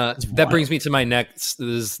rich." But that brings me to my next. This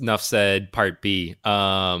is enough said. Part B.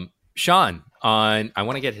 Sean I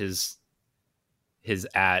want to get his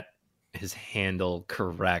handle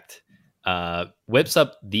correct. Whips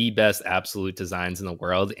up the best absolute designs in the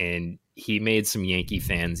world, and he made some Yankee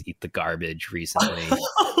fans eat the garbage recently.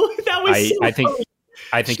 That was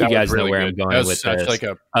I think you guys know where I'm going with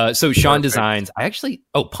this. So Sean Designs.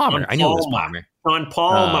 Palmer. I knew it was Palmer. Sean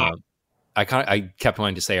Palmer. I kept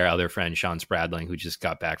wanting to say our other friend Sean Spradling, who just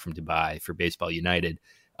got back from Dubai for Baseball United.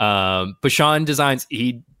 But Sean Designs,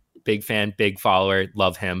 big fan, big follower,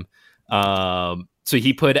 love him. So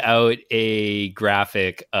he put out a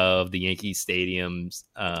graphic of the Yankee Stadium's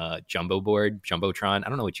Jumbotron. I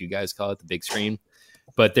don't know what you guys call it, the big screen.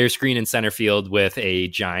 But their screen in center field with a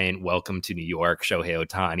giant "Welcome to New York" Shohei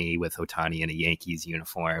Ohtani with Ohtani in a Yankees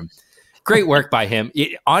uniform. Great work by him.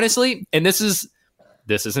 Honestly, and this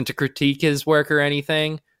isn't to critique his work or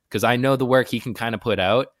anything, because I know the work he can kind of put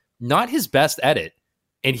out. Not his best edit.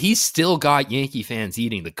 And he still got Yankee fans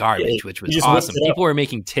eating the garbage, which was awesome. People were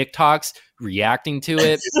making TikToks reacting to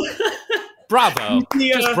it. Bravo.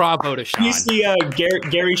 Just bravo to Sean. You see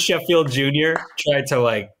Gary Sheffield Jr. tried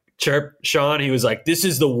to chirp Sean. He was like, "This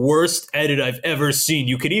is the worst edit I've ever seen.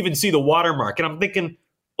 You could even see the watermark." And I'm thinking,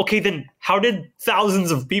 okay, then how did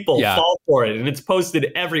thousands of people fall for it? And it's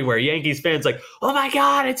posted everywhere. Yankees fans "Oh my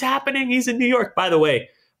God, it's happening. He's in New York." By the way,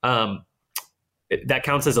 that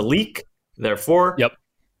counts as a leak. Therefore,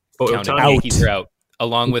 Yankees are out,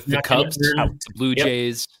 along with the Cubs, the Blue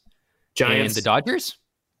Jays, Giants, and the Dodgers.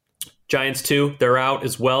 Giants too. They're out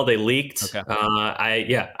as well. They leaked. Okay.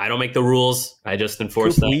 I don't make the rules. I just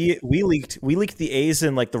enforce them. We leaked the A's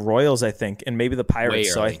and the Royals, I think, and maybe the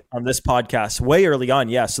Pirates. On this podcast, way early on,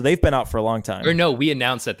 yeah. So they've been out for a long time. Or no, we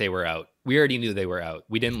announced that they were out. We already knew they were out.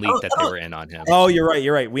 We didn't leak that they were in on him. Oh, you're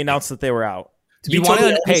right. We announced that they were out. I don't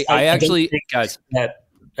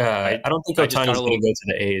think Ohtani's going to go to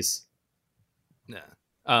the A's. No.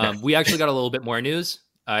 We actually got a little bit more news.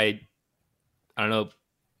 I don't know.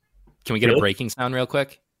 Can we get a breaking sound real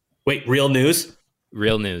quick? Wait, real news?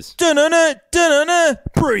 Real news. Da-na-na, da-na-na,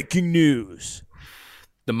 breaking news.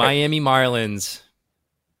 The Miami Marlins,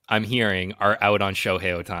 I'm hearing, are out on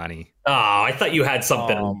Shohei Ohtani. Oh, I thought you had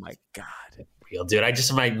something. Oh, my God. Real, dude.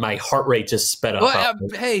 my heart rate just sped up.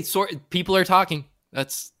 Hey, people are talking.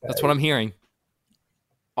 That's what I'm hearing.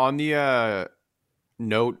 On the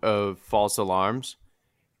note of false alarms,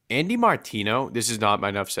 Andy Martino, this is not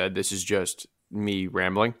enough said. This is just me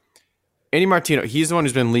rambling. Andy Martino, he's the one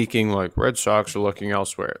who's been leaking Red Sox are looking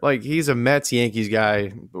elsewhere. He's a Mets, Yankees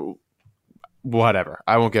guy. Whatever.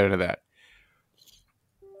 I won't get into that.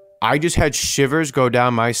 I just had shivers go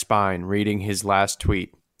down my spine reading his last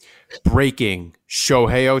tweet. Breaking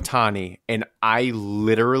Shohei Ohtani, and I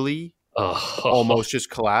literally almost just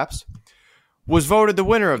collapsed. Was voted the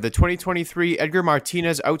winner of the 2023 Edgar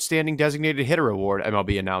Martinez Outstanding Designated Hitter Award,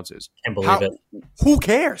 MLB announces. Can't believe it. Who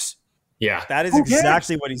cares? Yeah, that is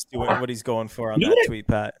exactly what he's doing. What he's going for on that tweet,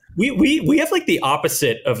 Pat. We have like the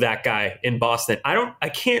opposite of that guy in Boston. I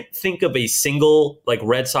can't think of a single like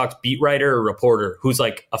Red Sox beat writer or reporter who's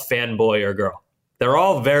like a fanboy or girl. They're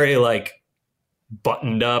all very like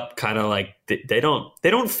buttoned up, kind of like they don't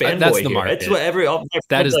fanboy. That's the here. market. It's what all my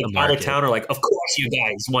that is like the market. out of town are like. Of course, you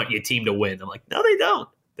guys want your team to win. I'm like, no, they don't.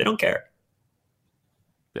 They don't care.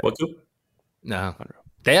 Yeah. What? No,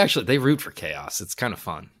 they root for chaos. It's kind of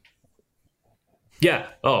fun. Yeah.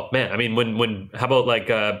 Oh man. I mean, when how about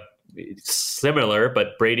like similar,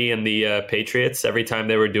 but Brady and the Patriots, every time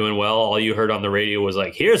they were doing well, all you heard on the radio was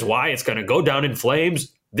like, here's why it's going to go down in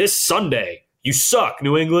flames this Sunday. You suck,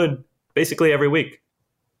 New England. Basically every week.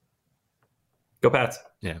 Go Pats.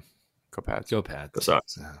 Yeah. Go Pats. Go Pats. Go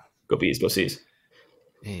Sox. Go Bees. Go C's.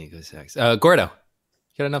 Hey, go Sox. Gordo,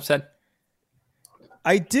 you got enough said?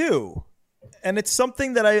 I do. And it's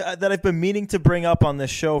something that I've been meaning to bring up on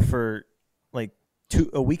this show for like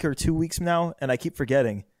a week or 2 weeks now, and I keep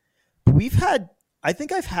forgetting. I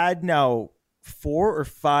think I've had now 4 or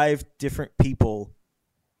 5 different people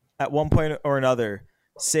at one point or another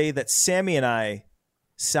say that Sammy and I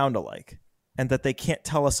sound alike and that they can't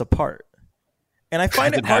tell us apart. And I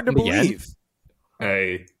find it hard to believe.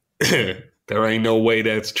 Hey, there ain't no way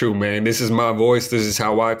that's true, man. This is my voice. This is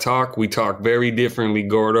how I talk. We talk very differently,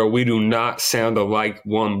 Gordo. We do not sound alike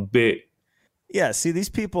one bit. Yeah, see, these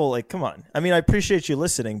people, like, come on. I mean, I appreciate you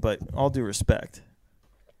listening, but all due respect.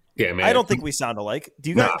 Yeah, man. I don't think we sound alike. Do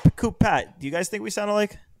you guys, Coop, Pat, do you guys think we sound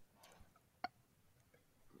alike?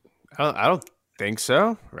 I don't think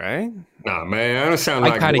so, right? Nah, man, I don't sound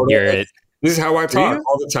like I kind of Gordo. hear it. This is how I talk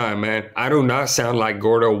all the time, man. I do not sound like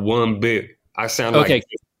Gordo one bit. I sound like...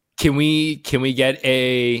 Can we get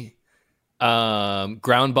a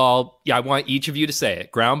ground ball? Yeah, I want each of you to say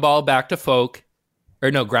it. Ground ball back to Folk. Or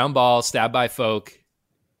no, ground ball, stab by Folk.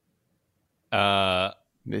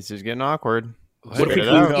 This is getting awkward. What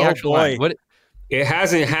it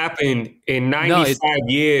hasn't happened in 95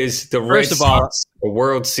 years. The Red Sox, the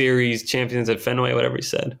World Series champions at Fenway, whatever he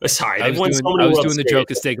said. Sorry, I was doing the Joe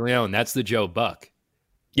Castiglione. That's the Joe Buck.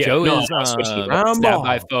 Yeah, Joe no, is stab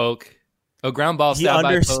by Folk. Oh, ground ball, stab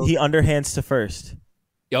by Folk. He underhands to first.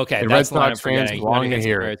 Okay, the that's Red Sox fans long to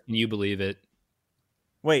hear it. Can you believe it?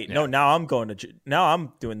 Wait, no. Now I'm doing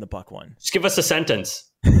the Buck one. Just give us a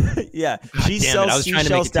sentence. Yeah, she sells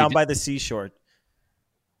seashells down by the seashore.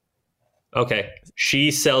 Okay, she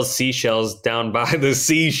sells seashells down by the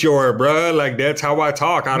seashore, bro. Like that's how I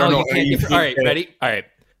talk. I don't know. All right, ready? All right,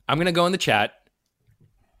 I'm gonna go in the chat.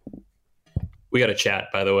 We got a chat,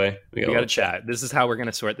 by the way. We got a chat. This is how we're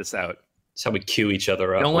gonna sort this out. That's how we cue each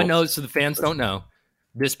other up. No one knows, so the fans don't know.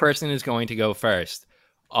 This person is going to go first.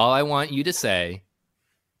 All I want you to say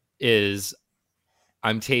is,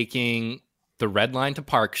 I'm taking the red line to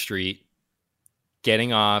Park Street,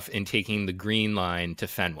 getting off and taking the green line to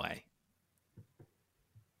Fenway.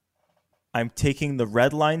 I'm taking the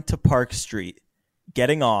red line to Park Street,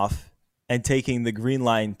 getting off, and taking the green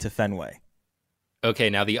line to Fenway. Okay,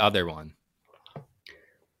 now the other one.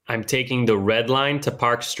 I'm taking the red line to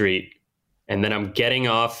Park Street, and then I'm getting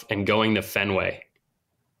off and going to Fenway.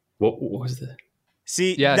 What was that?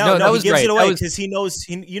 See, yeah, no, that was he gives right. it away because he knows.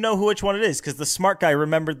 You know which one it is because the smart guy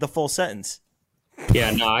remembered the full sentence.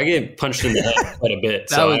 Yeah, no, I get punched in the head quite a bit.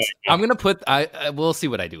 I'm gonna put. We'll see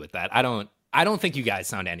what I do with that. I don't think you guys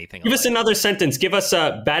sound anything. Give us another sentence. Give us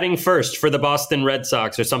batting first for the Boston Red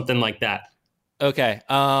Sox or something like that. Okay.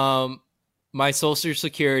 My social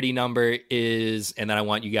security number is, and then I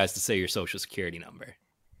want you guys to say your social security number.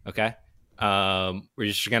 Okay. We're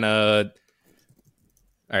just gonna.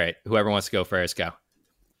 All right. Whoever wants to go first, go.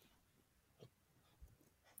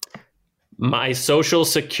 My social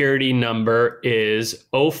security number is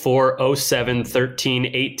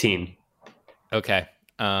 04071318. Okay.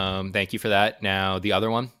 Thank you for that. Now the other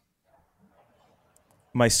one.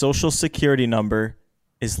 My social security number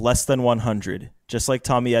is less than 100, just like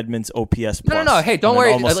Tommy Edmonds' OPS plus. No. Hey, don't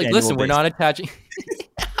worry. Listen, we're not attaching.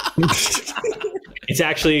 It's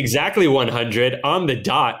actually exactly 100 on the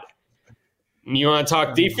dot. You want to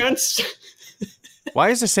talk defense? Why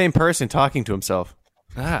is the same person talking to himself?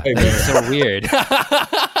 That's so weird.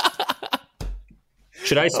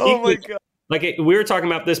 Should I speak? Oh my God. Like we were talking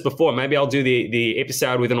about this before. Maybe I'll do the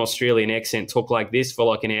episode with an Australian accent, talk like this for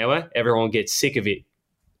like an hour. Everyone gets sick of it.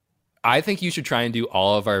 I think you should try and do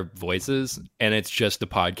all of our voices, and it's just a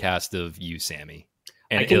podcast of you, Sammy.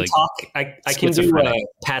 And I can talk. I can do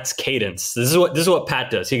Pat's cadence. This is what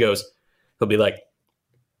Pat does. He'll be like,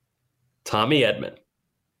 Tommy Edmond,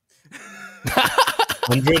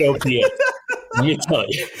 100 OPS. Let me tell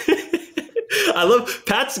you. I love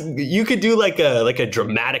Pat's. You could do like a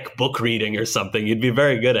dramatic book reading or something. You'd be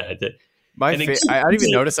very good at it. I didn't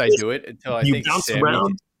even notice I do it until I think bounce Sammy.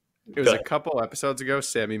 Around. It was a couple episodes ago.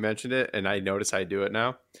 Sammy mentioned it, and I notice I do it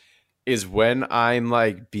now. Is when I'm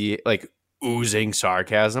like oozing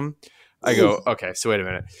sarcasm. I go, okay, so wait a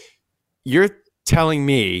minute. You're telling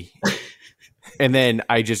me, and then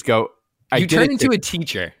I just go. You turn into a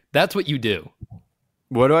teacher. That's what you do.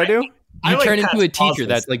 What do I do? You turn into a teacher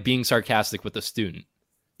that's like being sarcastic with a student.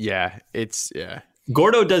 Yeah,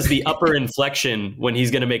 Gordo does the upper inflection when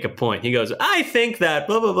he's going to make a point. He goes, I think that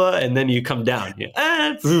blah, blah, blah. And then you come down.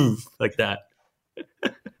 Like that.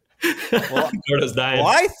 Well, Gordo's dying.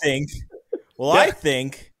 I think.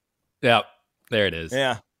 Yeah, there it is.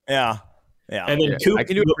 Yeah. And then Coop, I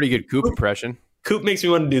can do a pretty good Coop impression. Coop makes me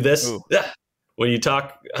want to do this. When you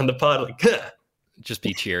talk on the pod, like, just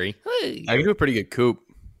be cheery. I can do a pretty good Coop.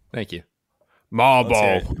 Thank you.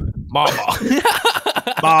 Mabo.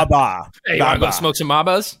 Baba. Hey, you want to go smoke some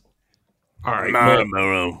mabas? All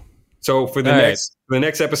right. So for the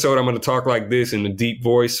next episode, I'm going to talk like this in a deep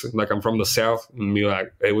voice, like I'm from the South, and be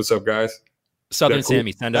like, "Hey, what's up, guys?" Southern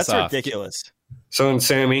Sammy, send us off. That's ridiculous. Southern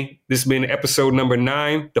Sammy, this has been episode number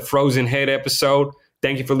 9, the Frozen Head episode.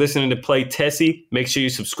 Thank you for listening to Play Tessie. Make sure you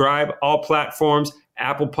subscribe, all platforms,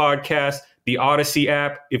 Apple Podcasts, the Odyssey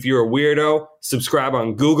app. If you're a weirdo, subscribe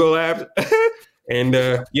on Google Apps. And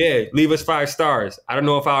leave us 5 stars. I don't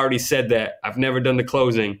know if I already said that. I've never done the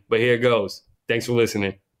closing, but here it goes. Thanks for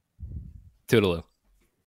listening. Toodaloo.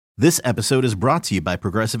 This episode is brought to you by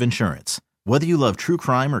Progressive Insurance. Whether you love true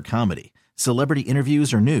crime or comedy, celebrity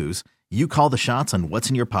interviews or news, you call the shots on what's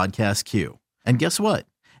in your podcast queue. And guess what?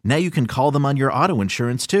 Now you can call them on your auto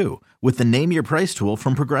insurance too with the Name Your Price tool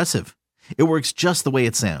from Progressive. It works just the way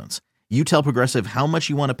it sounds. You tell Progressive how much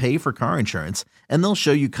you want to pay for car insurance, and they'll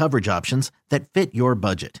show you coverage options that fit your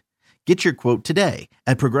budget. Get your quote today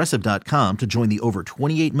at Progressive.com to join the over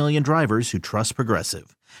 28 million drivers who trust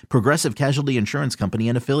Progressive. Progressive Casualty Insurance Company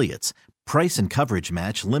and Affiliates. Price and coverage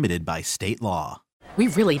match limited by state law. We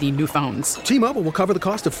really need new phones. T-Mobile will cover the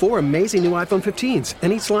cost of 4 amazing new iPhone 15s,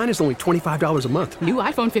 and each line is only $25 a month. New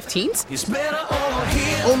iPhone 15s? It's better over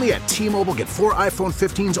here. Only at T-Mobile, get 4 iPhone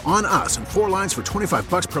 15s on us and 4 lines for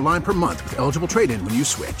 $25 per line per month with eligible trade-in when you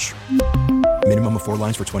switch. Minimum of 4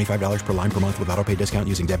 lines for $25 per line per month with autopay discount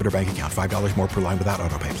using debit or bank account. $5 more per line without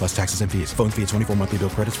autopay, plus taxes and fees. Phone fee at 24 monthly bill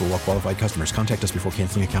credits for well-qualified customers. Contact us before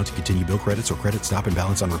canceling account to continue bill credits or credit stop and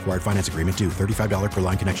balance on required finance agreement due. $35 per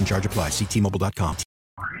line connection charge applies. See T-Mobile.com.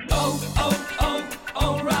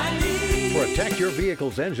 O'Reilly. Protect your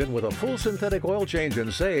vehicle's engine with a full synthetic oil change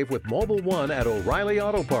and save with Mobil 1 at O'Reilly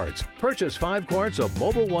Auto Parts. Purchase 5 quarts of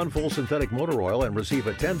Mobil 1 full synthetic motor oil and receive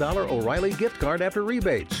a $10 O'Reilly gift card after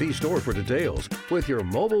rebate. See store for details. With your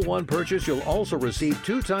Mobil 1 purchase, you'll also receive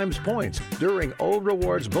 2 times points during O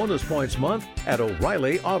Rewards Bonus Points Month at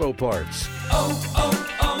O'Reilly Auto Parts.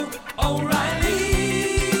 O'Reilly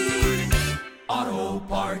Auto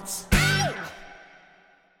Parts.